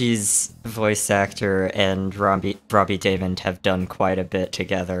Ryuji's voice actor and Robbie Daymond have done quite a bit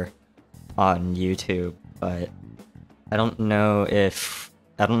together on YouTube, but I don't know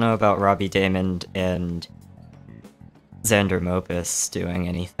about Robbie Daymond and Xander Mopus doing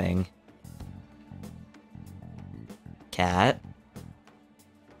anything. Cat?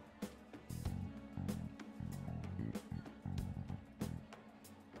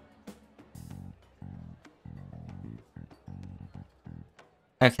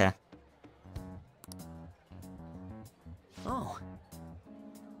 Okay. Oh.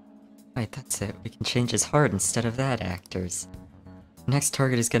 Wait, that's it. We can change his heart instead of that actor's. Next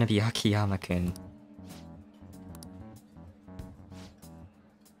target is gonna be Akiyama-kun.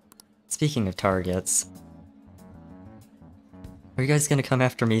 Speaking of targets... Are you guys gonna come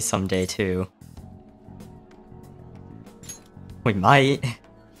after me someday, too? We might.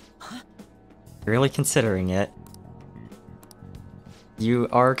 Really considering it. You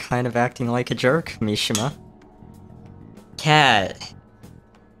are kind of acting like a jerk, Mishima. Cat.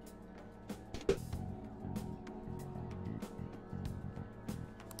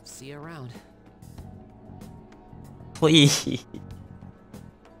 See you around. Please.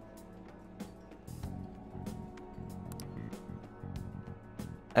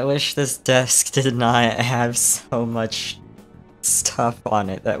 I wish this desk did not have so much stuff on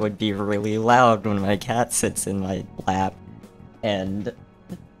it that would be really loud when my cat sits in my lap and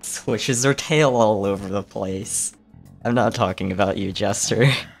swishes her tail all over the place. I'm not talking about you,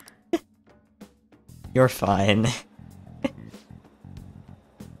 Jester. You're fine.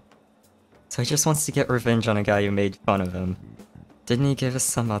 So he just wants to get revenge on a guy who made fun of him. Didn't he give us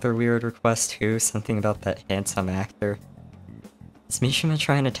some other weird request too? Something about that handsome actor? Is Mishima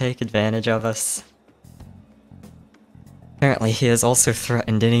trying to take advantage of us? Apparently, he has also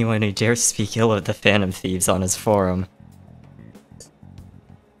threatened anyone who dares speak ill of the Phantom Thieves on his forum.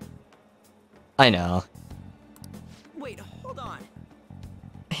 I know. Wait, hold on.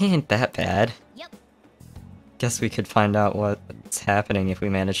 He ain't that bad. Yep. Guess we could find out what's happening if we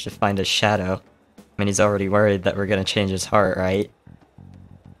manage to find his shadow. I mean, he's already worried that we're gonna change his heart, right?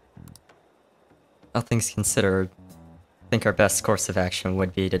 All things considered, I think our best course of action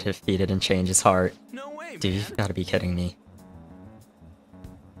would be to defeat it and change his heart. No way, Dude, you've gotta be kidding me.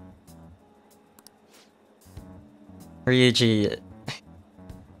 Ryuji...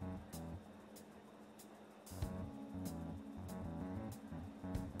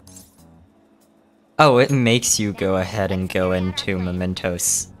 Oh, it makes you go ahead and go into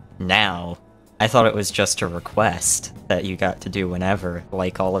Mementos now. I thought it was just a request that you got to do whenever,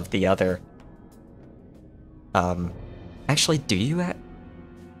 like all of the other... Actually, do you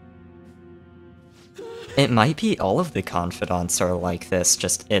It might be all of the confidants are like this,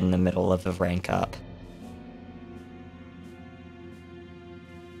 just in the middle of a rank up.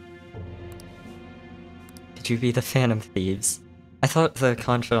 Could you be the Phantom Thieves? I thought the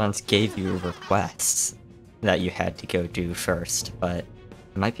confidants gave you requests that you had to go do first, but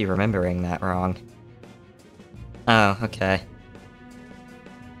I might be remembering that wrong. Oh, okay.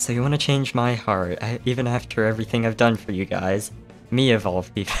 So you want to change my heart, even after everything I've done for you guys? Me of all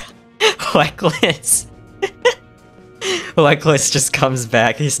people. Reckless. Reckless just comes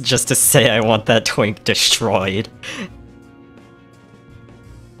back just to say I want that twink destroyed.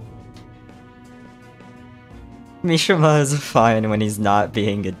 Mishima is fine when he's not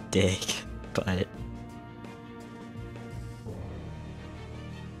being a dick, but...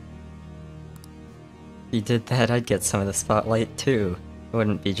 If you did that, I'd get some of the spotlight too. It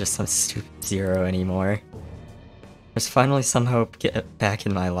wouldn't be just some stupid zero anymore. There's finally some hope back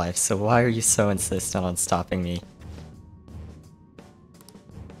in my life, so why are you so insistent on stopping me?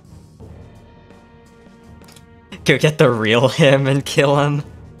 Go get the real him and kill him?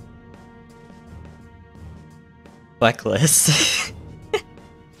 Blacklist.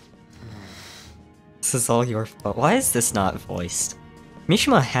 This is all your fault. Why is this not voiced?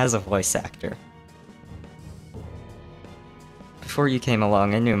 Mishima has a voice actor. Before you came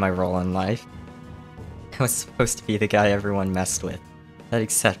along, I knew my role in life. I was supposed to be the guy everyone messed with. I'd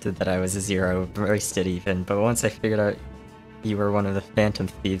accepted that I was a zero, embraced it even, but once I figured out you were one of the Phantom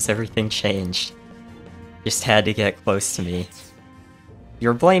Thieves, everything changed. Just had to get close to me.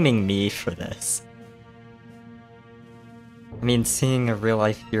 You're blaming me for this. I mean, seeing a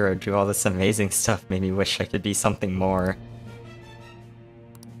real-life hero do all this amazing stuff made me wish I could be something more.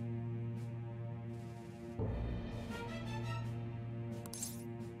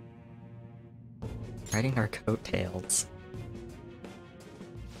 Riding our coattails.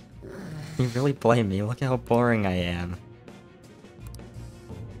 You really blame me, look how boring I am.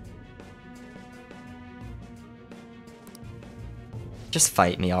 Just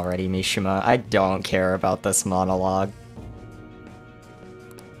fight me already, Mishima. I don't care about this monologue.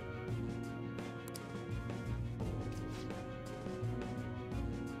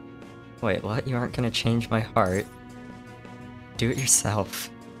 Wait, what? You aren't gonna change my heart? Do it yourself.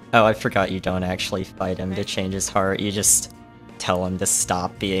 Oh, I forgot you don't actually fight him to change his heart, you just tell him to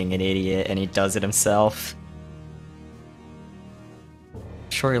stop being an idiot and he does it himself. I'm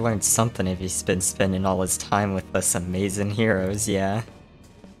sure he learned something if he's been spending all his time with us amazing heroes, yeah.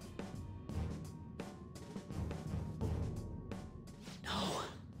 No.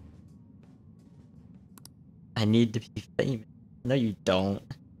 I need to be famous. No, you don't.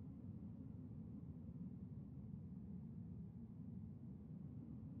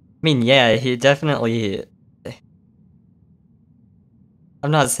 I mean, yeah, he definitely... I'm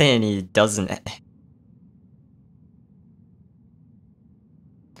not saying he doesn't...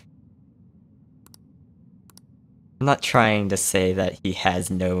 I'm not trying to say that he has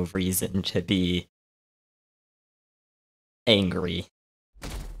no reason to be angry.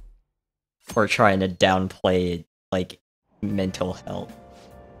 Or trying to downplay, like, mental health.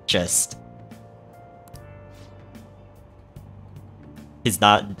 Just... He's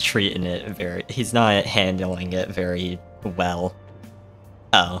not treating it very... He's not handling it very well.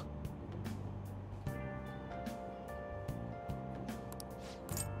 Oh.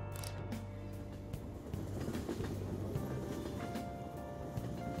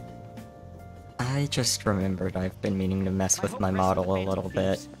 I just remembered I've been meaning to mess with my model a little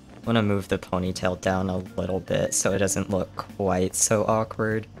bit. I want to move the ponytail down a little bit so it doesn't look quite so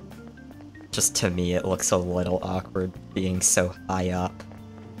awkward. Just to me, it looks a little awkward being so high up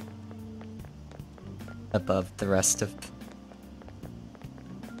above the rest of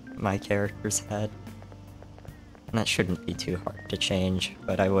my character's head. And that shouldn't be too hard to change,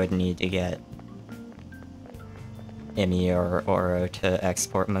 but I would need to get Imi or Oro to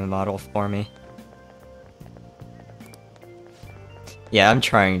export my model for me. Yeah, I'm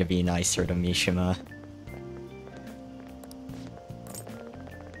trying to be nicer to Mishima.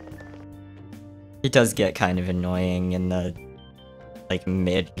 He does get kind of annoying in the, like,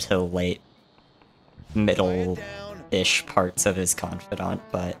 mid to late middle-ish parts of his Confidant,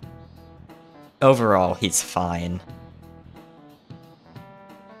 but overall, he's fine.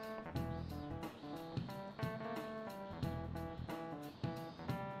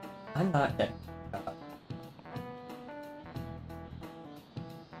 I'm not getting up.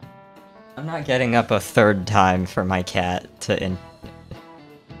 I'm not getting up a third time for my cat to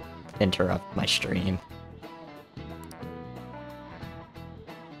interrupt my stream.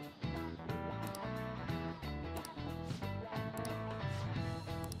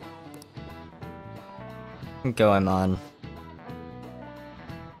 Go, I'm on.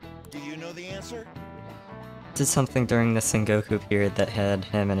 Do you know the answer? Did something during the Sengoku period that had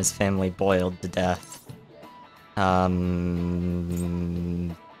him and his family boiled to death.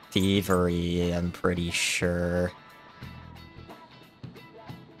 Thievery, I'm pretty sure.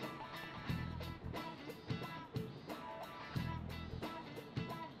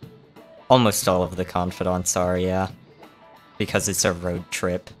 Almost all of the Confidants are, yeah. Because it's a road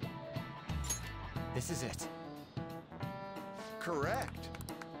trip. This is it. Correct.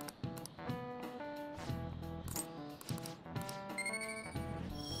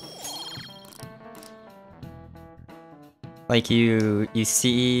 Like, you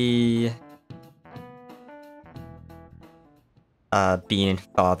see... Bean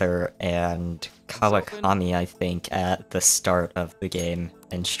Father and Kawakami, I think, at the start of the game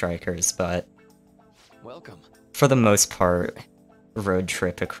in Strikers, but... Welcome. For the most part, road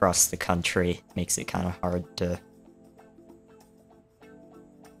trip across the country makes it kind of hard to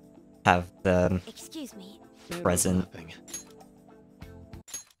have them Excuse me. present.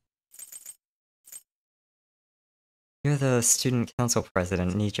 You're the student council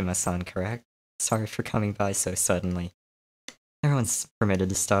president, Nijima-san, correct? Sorry for coming by so suddenly. Everyone's permitted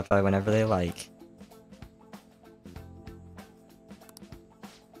to stop by whenever they like.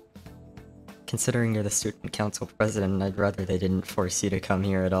 Considering you're the student council president, I'd rather they didn't force you to come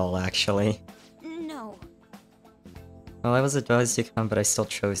here at all, actually. No. Well, I was advised to come, but I still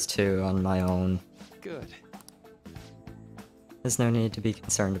chose to on my own. Good. There's no need to be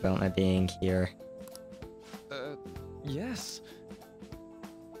concerned about my being here. Yes.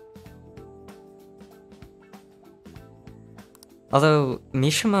 Although,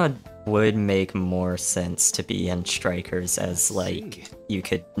 Mishima would make more sense to be in Strikers as, like, you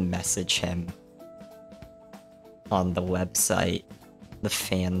could message him on the website, the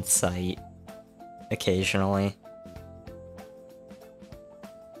fan site, occasionally.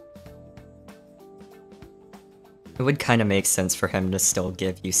 It would kind of make sense for him to still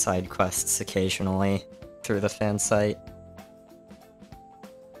give you side quests occasionally through the fan site.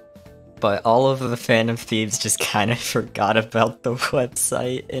 But all of the Phantom Thieves just kind of forgot about the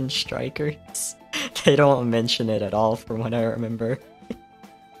website in Strikers. They don't mention it at all from what I remember.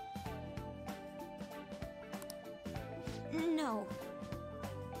 No.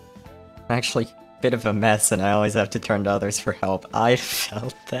 Actually, a bit of a mess and I always have to turn to others for help. I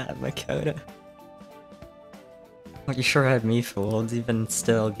felt that, Makoto. Well, you sure had me fooled. Even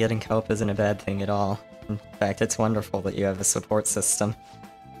still, getting help isn't a bad thing at all. In fact, it's wonderful that you have a support system.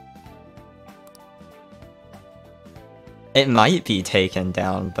 It might be taken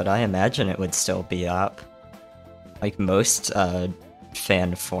down, but I imagine it would still be up. Like, most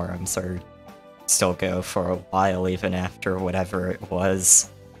fan forums still go for a while, even after whatever it was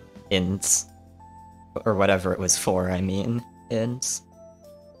ends. Or whatever it was for, I mean, ends.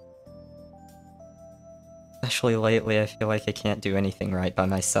 Especially lately, I feel like I can't do anything right by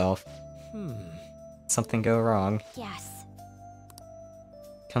myself. Something go wrong. Yes.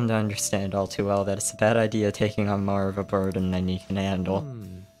 Come to understand all too well that it's a bad idea taking on more of a burden than you can handle.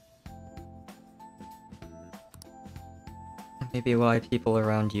 Maybe why people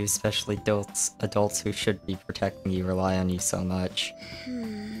around you, especially adults who should be protecting you, rely on you so much.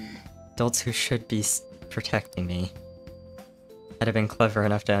 Adults who should be protecting me. Had I been clever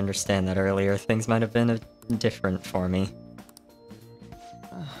enough to understand that earlier, things might have been different for me.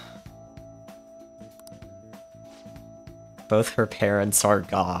 Both her parents are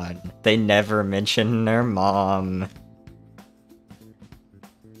gone. They never mention their mom.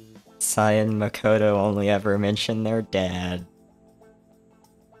 Sai and Makoto only ever mention their dad.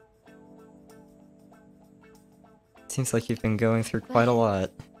 Seems like you've been going through quite a lot.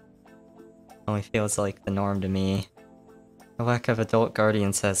 definitely feels like the norm to me. The lack of adult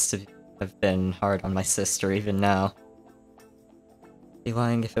guardians has to have been hard on my sister even now. I'd be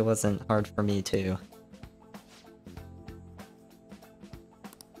lying if it wasn't hard for me too.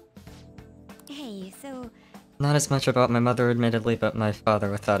 Hey, so... Not as much about my mother admittedly, but my father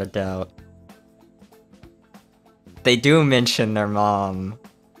without a doubt. They do mention their mom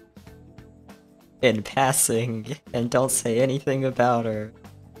in passing, and don't say anything about her.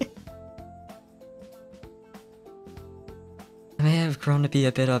 I may have grown to be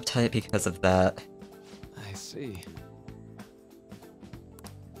a bit uptight because of that. I see.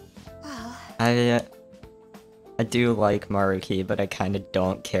 I do like Maruki, but I kinda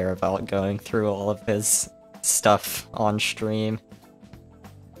don't care about going through all of his stuff on stream.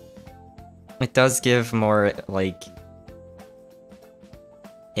 It does give more, like,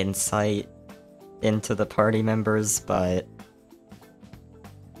 insight into the party members, but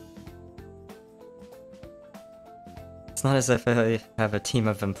it's not as if I have a team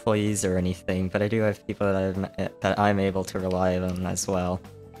of employees or anything, but I do have people that I'm able to rely on as well.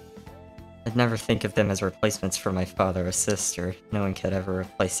 I'd never think of them as replacements for my father or sister. No one could ever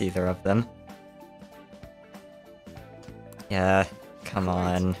replace either of them. Yeah, come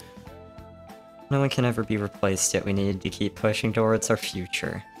on. No one can ever be replaced, yet we need to keep pushing towards our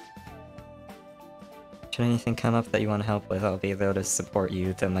future. Should anything come up that you want to help with, I'll be there to support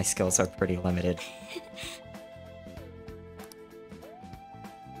you, though my skills are pretty limited.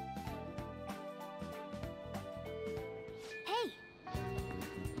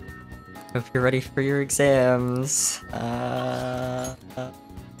 Hope you're ready for your exams.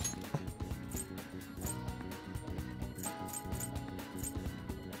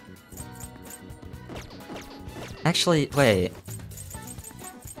 Actually, wait.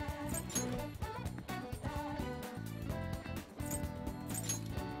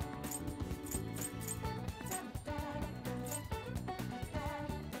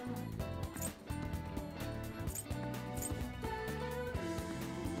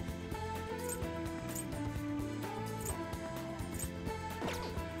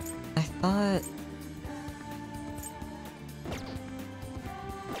 I thought...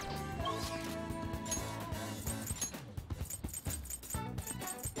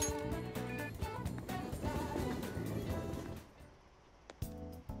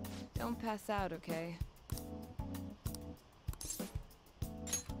 Don't pass out, okay?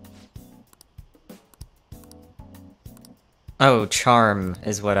 Oh, charm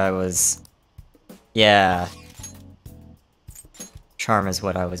is what I was... Yeah. Charm is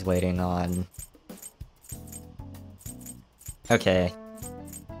what I was waiting on. Okay.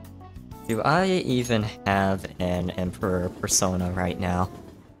 Do I even have an Emperor persona right now?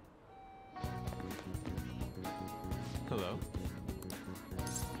 Hello?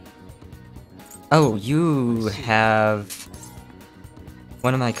 Oh, you have...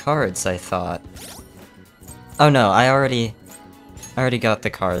 one of my cards, I thought. Oh no, I already got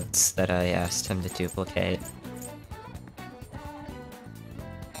the cards that I asked him to duplicate.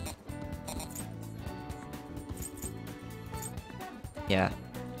 Yeah.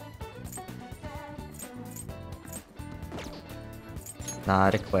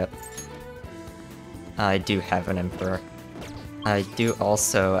 Not equipped. I do have an Emperor. I do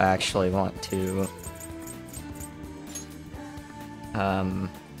also actually want to...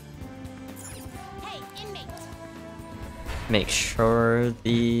 make sure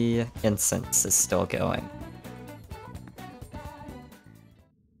the incense is still going.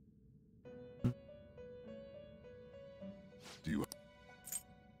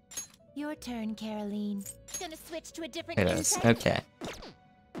 Your turn, Caroline. Gonna switch to a different It is, insight? okay.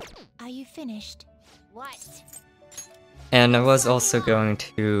 Are you finished? What? And I was also going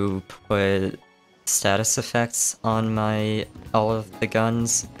to put status effects on all of the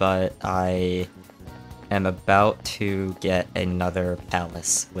guns, but I am about to get another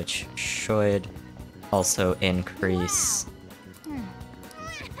palace, which should also increase...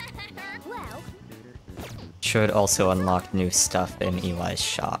 should also unlock new stuff in Eli's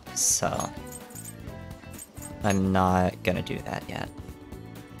shop, so... I'm not gonna do that yet.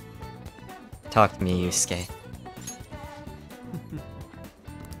 Talk to me, Yusuke.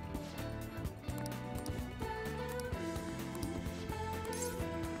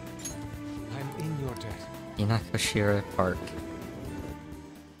 I'm in your debt. Inakoshira Park.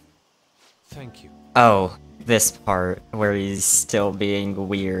 Thank you. Oh, this part, where he's still being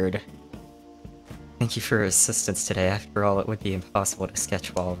weird. Thank you for your assistance today. After all, it would be impossible to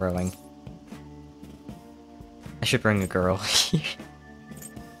sketch while rowing. I should bring a girl here.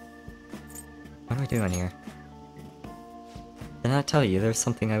 What are we doing here? Did I tell you there's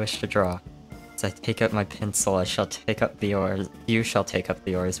something I wish to draw? As I take up my pencil, I shall take up the oars. You shall take up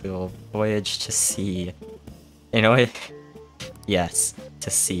the oars. We will voyage to sea. You know, yes, to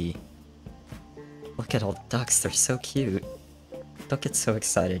sea. Look at all the ducks, they're so cute. Don't get so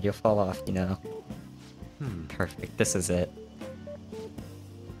excited, you'll fall off, you know. Perfect, this is it.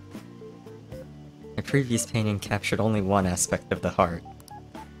 My previous painting captured only one aspect of the heart.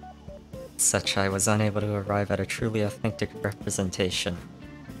 As such, I was unable to arrive at a truly authentic representation.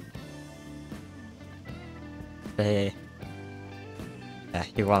 Yeah,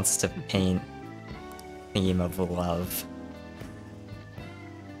 he wants to paint theme of love.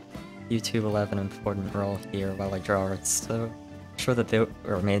 You two will have an important role here while I draw it, so ensure that it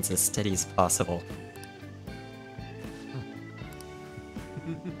remains as steady as possible.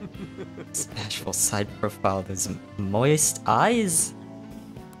 This bashful side profile, those moist eyes!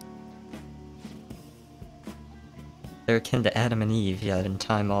 They're akin to Adam and Eve, yet in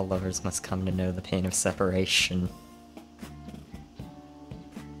time all lovers must come to know the pain of separation.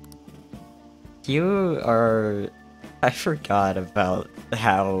 You are... I forgot about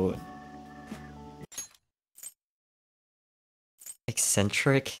how...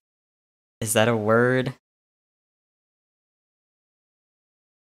 eccentric? Is that a word?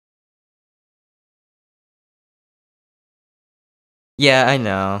 Yeah, I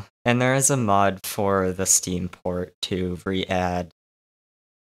know. And there is a mod for the Steam port to re-add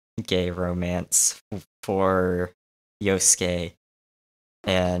gay romance for Yosuke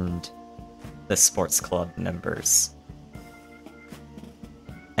and the sports club members.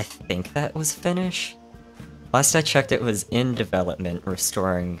 I think that was finished? Last I checked it was in development,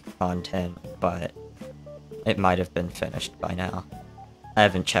 restoring content, but it might have been finished by now. I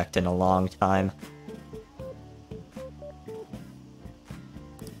haven't checked in a long time.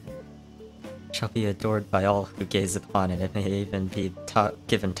 Shall be adored by all who gaze upon it. It may even be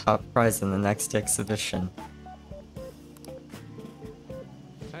given top prize in the next exhibition.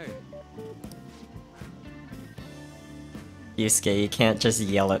 Hey. Yusuke, you can't just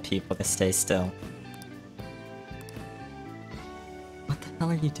yell at people to stay still. What the hell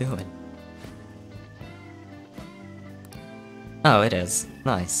are you doing? Oh, it is.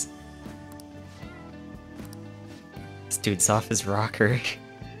 Nice. This dude's off his rocker.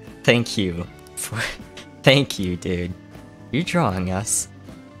 Thank you. Thank you, dude. You're drawing us.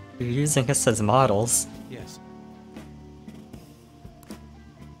 You're using us as models. Yes.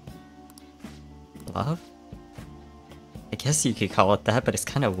 Love? I guess you could call it that, but it's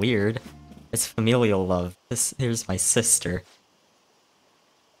kind of weird. It's familial love. Here's my sister.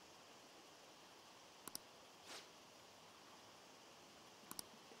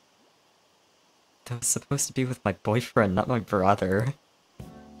 That was supposed to be with my boyfriend, not my brother.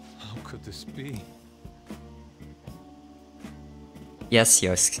 How could this be? Yes,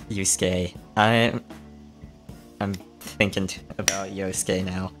 Yosuke. I'm thinking about Yosuke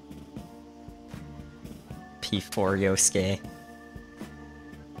now. P5R Yosuke.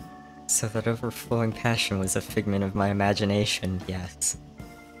 So that overflowing passion was a figment of my imagination, yes.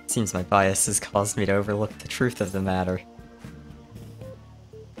 Seems my bias has caused me to overlook the truth of the matter.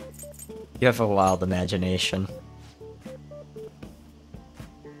 You have a wild imagination.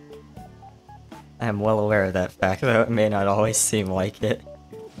 I am well aware of that fact, though it may not always seem like it.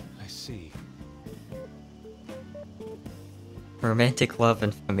 I see. Romantic love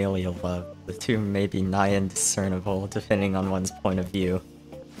and familial love, the two may be nigh indiscernible depending on one's point of view.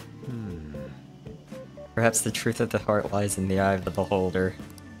 Perhaps the truth of the heart lies in the eye of the beholder.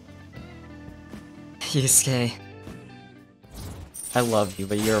 Yusuke, I love you,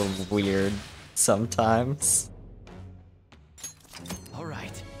 but you're weird sometimes. All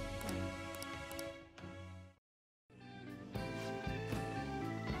right.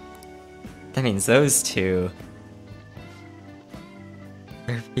 That means those two.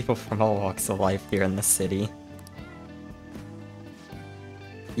 There are people from all walks of life here in the city.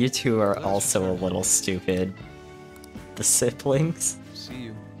 You two are also a little stupid. The siblings. See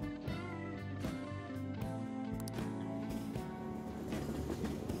you.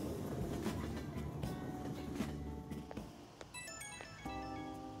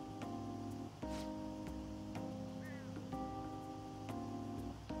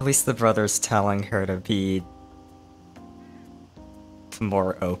 At least the brother's telling her to be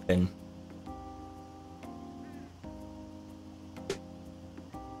more open.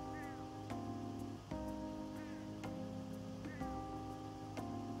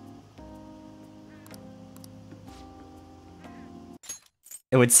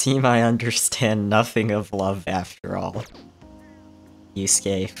 It would seem I understand nothing of love after all.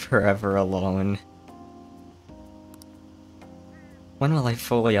 Yusuke, forever alone. When will I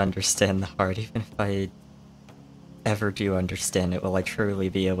fully understand the heart? Even if I ever do understand it, will I truly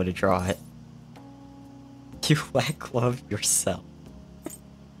be able to draw it? You lack love yourself.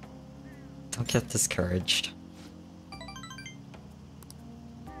 Don't get discouraged.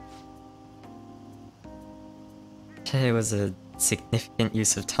 Today was a significant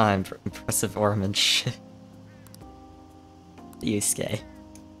use of time for impressive workmanship. Yusuke.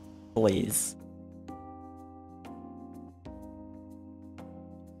 Please.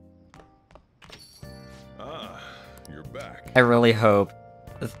 You're back. I really hope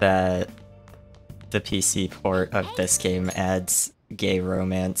that the PC port of this game adds gay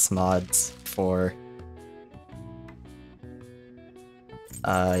romance mods for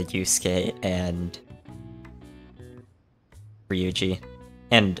Yusuke and Ryuji.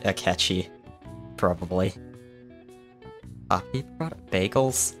 And Akechi, probably. Poppy product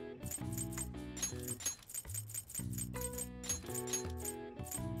bagels?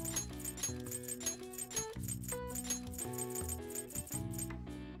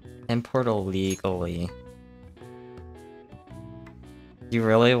 Import illegally. You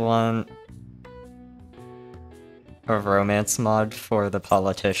really want a romance mod for the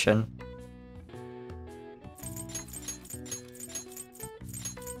politician?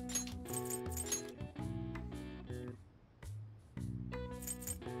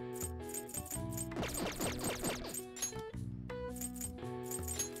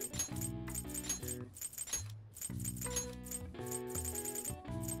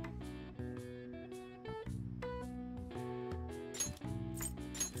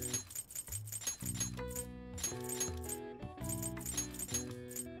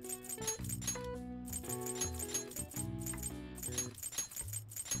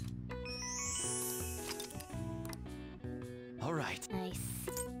 All right. Nice.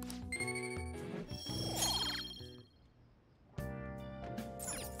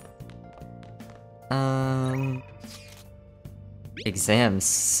 Exams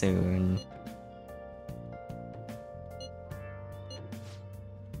soon. If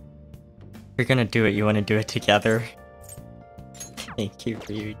you're gonna do it, you wanna do it together? Thank you,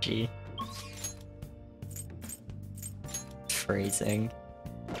 Ryuji. Phrasing.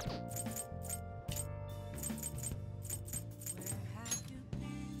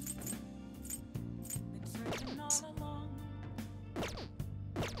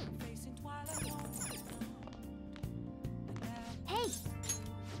 Hey!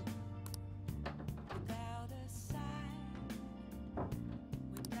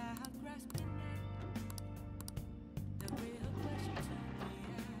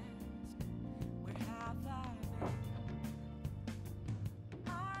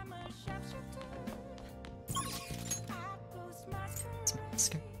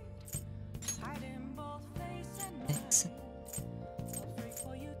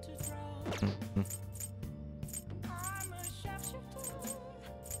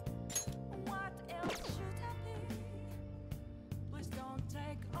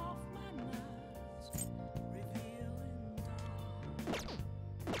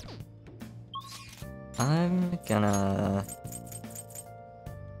 I'm gonna...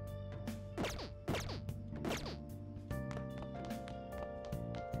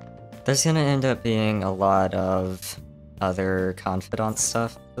 There's gonna end up being a lot of other confidant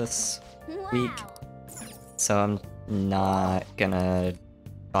stuff this week, so I'm not gonna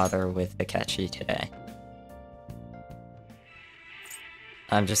bother with Akechi today.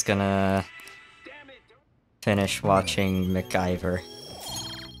 I'm just gonna finish watching MacGyver.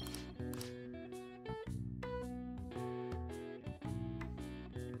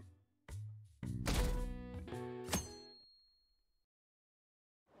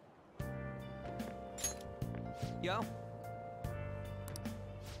 Yo.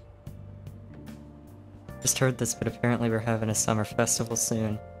 Just heard this, but apparently we're having a summer festival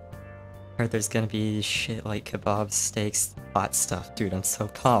soon. Heard there's gonna be shit like kebabs, steaks, hot stuff. Dude, I'm so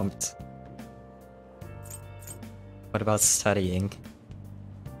pumped. What about studying?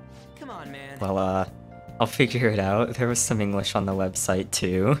 Come on, man. Well, I'll figure it out. There was some English on the website,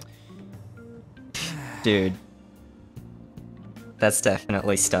 too. Dude. That's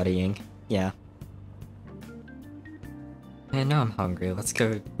definitely studying. Yeah. Man, now I'm hungry. Let's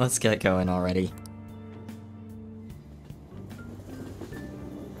get going already.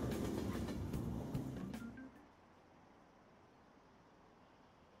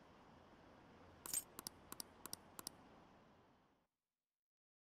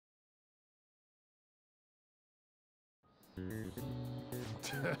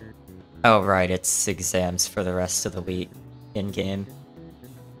 Oh right, it's exams for the rest of the week in-game.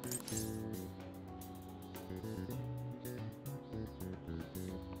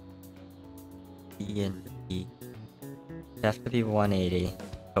 E and E. It'd have to be 180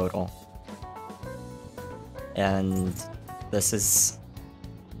 total. And this is...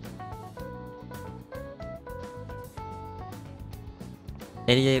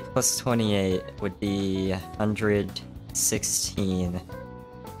 $88 plus 28 would be 116.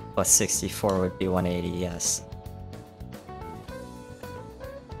 Plus 64 would be 180, yes.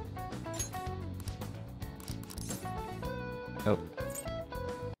 Nope.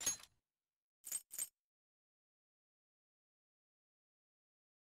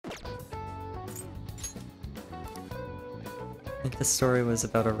 I think the story was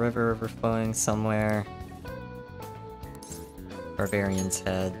about a river overflowing somewhere. Barbarians'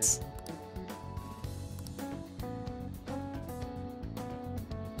 heads.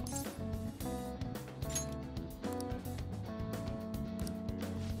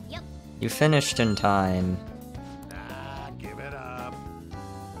 Yep. You finished in time. Give it up.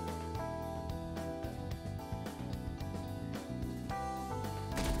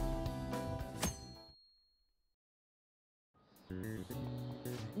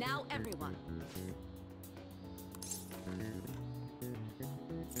 Now everyone.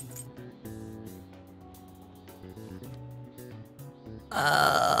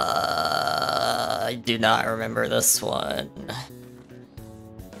 I do not remember this one.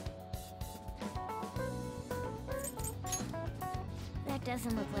 That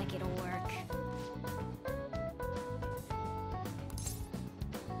doesn't look like it'll work.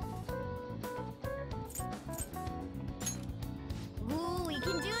 Ooh, we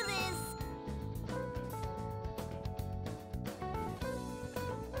can do this!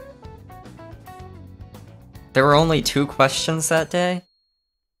 There were only 2 questions that day?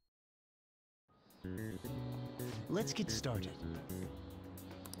 Let's get started.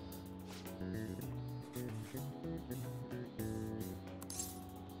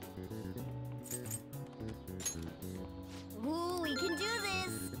 Ooh, we can do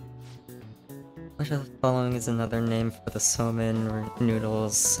this! Which of the following is another name for the somen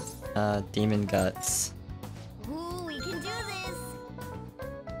noodles, demon guts? Ooh, we can do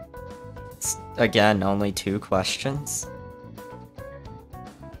this! Again, only 2 questions?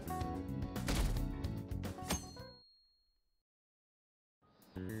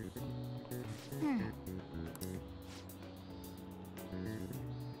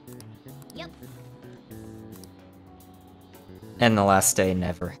 Yep. And the last day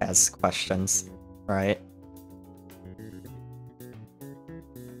never has questions, right?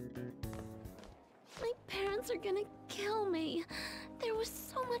 My parents are gonna kill me. There was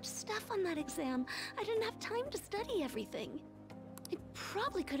so much stuff on that exam. I didn't have time to study everything. I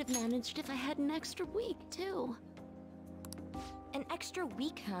probably could have managed if I had an extra week, too. An extra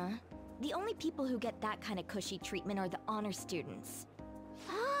week, huh? The only people who get that kind of cushy treatment are the honor students.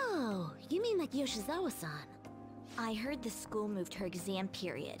 Oh, you mean like Yoshizawa-san? I heard the school moved her exam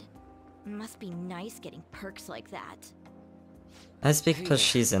period. Must be nice getting perks like that. That's because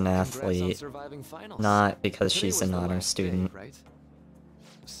she's an Congrats on athlete, surviving finals. not because Today she's was an the honor last day, student. right?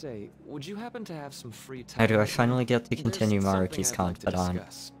 Say, would you happen to have some free time? How do I right now? finally get to There's continue something Maruki's I'd like to confidant?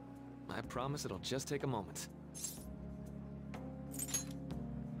 discuss. I promise it'll just take a moment.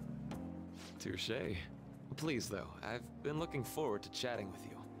 Touche. Please, though, I've been looking forward to chatting with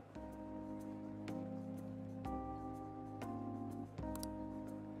you.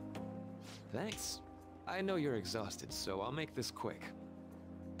 Thanks. I know you're exhausted, so I'll make this quick.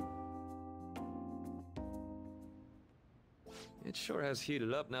 It sure has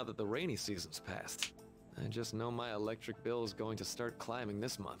heated up now that the rainy season's passed. I just know my electric bill is going to start climbing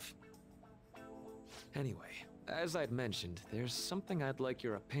this month. Anyway, as I'd mentioned, there's something I'd like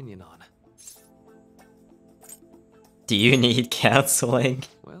your opinion on. Do you need counseling?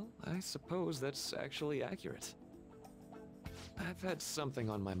 Well, I suppose that's actually accurate. I've had something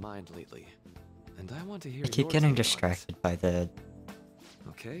on my mind lately, and I want to hear I keep your getting take on it. distracted by the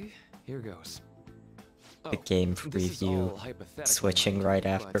Okay, here goes. game This is all preview hypothetical, switching mind, right but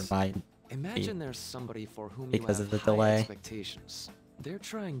after my imagine feed. there's somebody for whom Because you of have the high delay. expectations. They're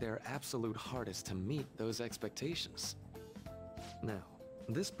trying their absolute hardest to meet those expectations. Now,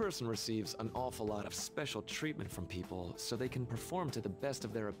 this person receives an awful lot of special treatment from people so they can perform to the best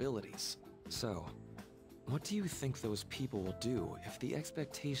of their abilities. So, what do you think those people will do if the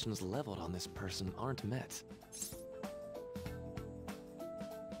expectations leveled on this person aren't met?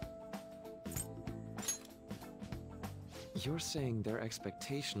 You're saying their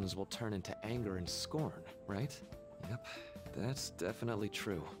expectations will turn into anger and scorn, right? Yep, that's definitely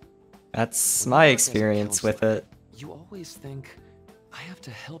true. That's When my you work as a experience with counselor, it. You always think, I have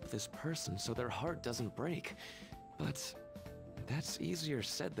to help this person so their heart doesn't break. But that's easier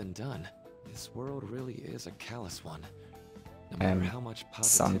said than done. This world really is a callous one. No I'm matter how much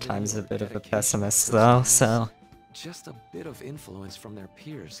sometimes a positivity or bit of a dedication pessimist a person though, has, so... Just a bit of influence from their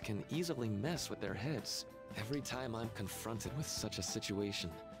peers can easily mess with their heads. Every time I'm confronted with such a situation,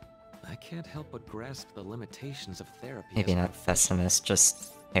 I can't help but grasp the limitations of therapy. Maybe as a not pessimist,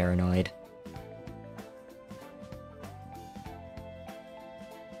 just paranoid.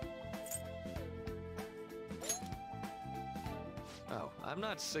 Oh, I'm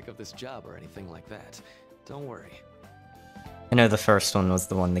not sick of this job or anything like that. Don't worry. I know the first one was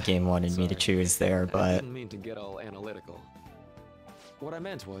the one the game wanted me to Sorry. choose there, I but... didn't mean to get all analytical. What I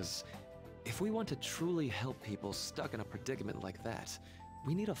meant was, if we want to truly help people stuck in a predicament like that,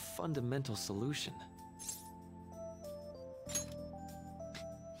 we need a fundamental solution.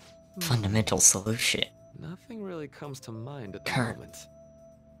 Fundamental solution. Nothing really comes to mind at the Kurt. moment.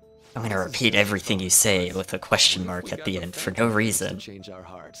 I'm gonna repeat everything you say with a question mark at the end for no reason. Change our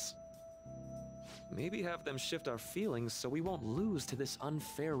hearts. Maybe have them shift our feelings so we won't lose to this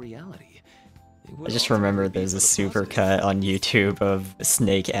unfair reality. I just remember there's a supercut on YouTube of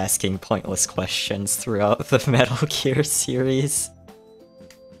Snake asking pointless questions throughout the Metal Gear series.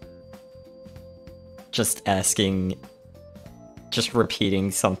 Just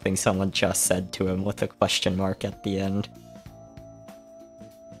repeating something someone just said to him with a question mark at the end.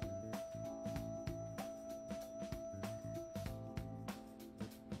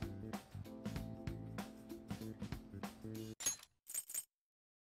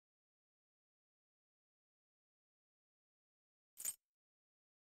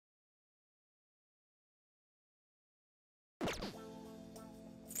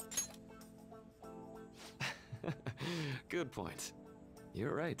 Good point.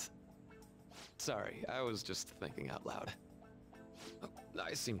 You're right. Sorry, I was just thinking out loud. Oh,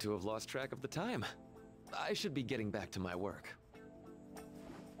 I seem to have lost track of the time. I should be getting back to my work.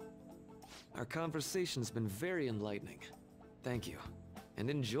 Our conversation's been very enlightening. Thank you. And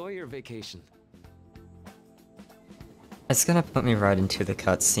enjoy your vacation. It's gonna put me right into the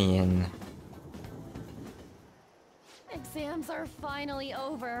cutscene. Exams are finally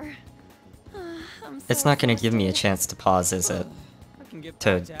over. It's not gonna give me a chance to pause, is it?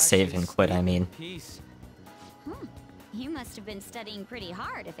 To save and quit, I mean. You must have been studying pretty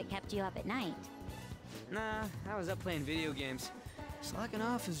hard if it kept you up at night. Nah, I was up playing video games. Slacking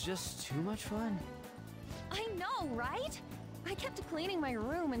off is just too much fun. I know, right? I kept cleaning my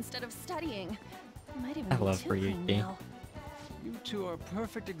room instead of studying. Might even I be love too clean Ryuki. now. You two are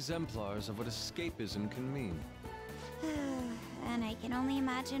perfect exemplars of what escapism can mean. And I can only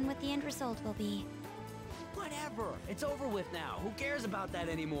imagine what the end result will be. Whatever. It's over with now. Who cares about that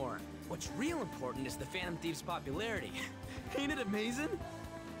anymore? What's real important is the Phantom Thief's popularity. Ain't it amazing?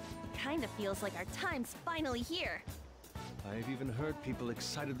 Kinda feels like our time's finally here. I've even heard people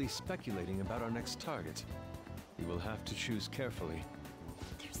excitedly speculating about our next target. You will have to choose carefully.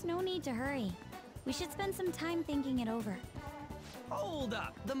 There's no need to hurry. We should spend some time thinking it over. Hold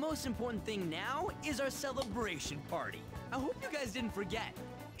up. The most important thing now is our celebration party. I hope you guys didn't forget.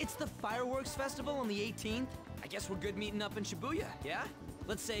 It's the fireworks festival on the 18th. I guess we're good meeting up in Shibuya, yeah?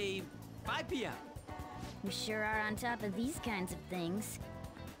 Let's say 5 p.m. We sure are on top of these kinds of things.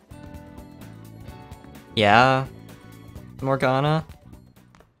 Yeah, Morgana?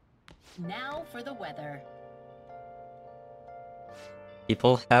 Now for the weather.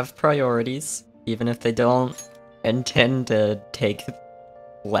 People have priorities, even if they don't intend to take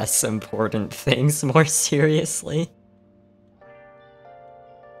less important things more seriously.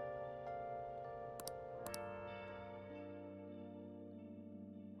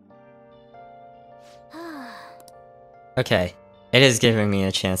 Okay, it is giving me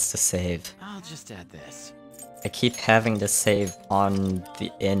a chance to save. I'll just add this. I keep having to save on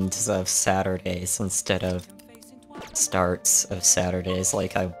the ends of Saturdays instead of starts of Saturdays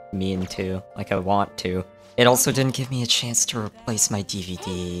like I mean to, like I want to. It also didn't give me a chance to replace my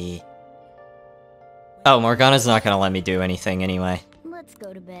DVD. Oh, Morgana's not gonna let me do anything anyway. Let's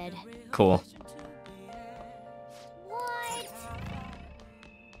go to bed. Cool. What?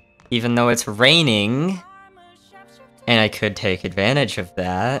 Even though it's raining, and I could take advantage of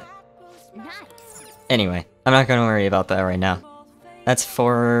that. Nice. Anyway, I'm not gonna worry about that right now. That's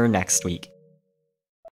for next week.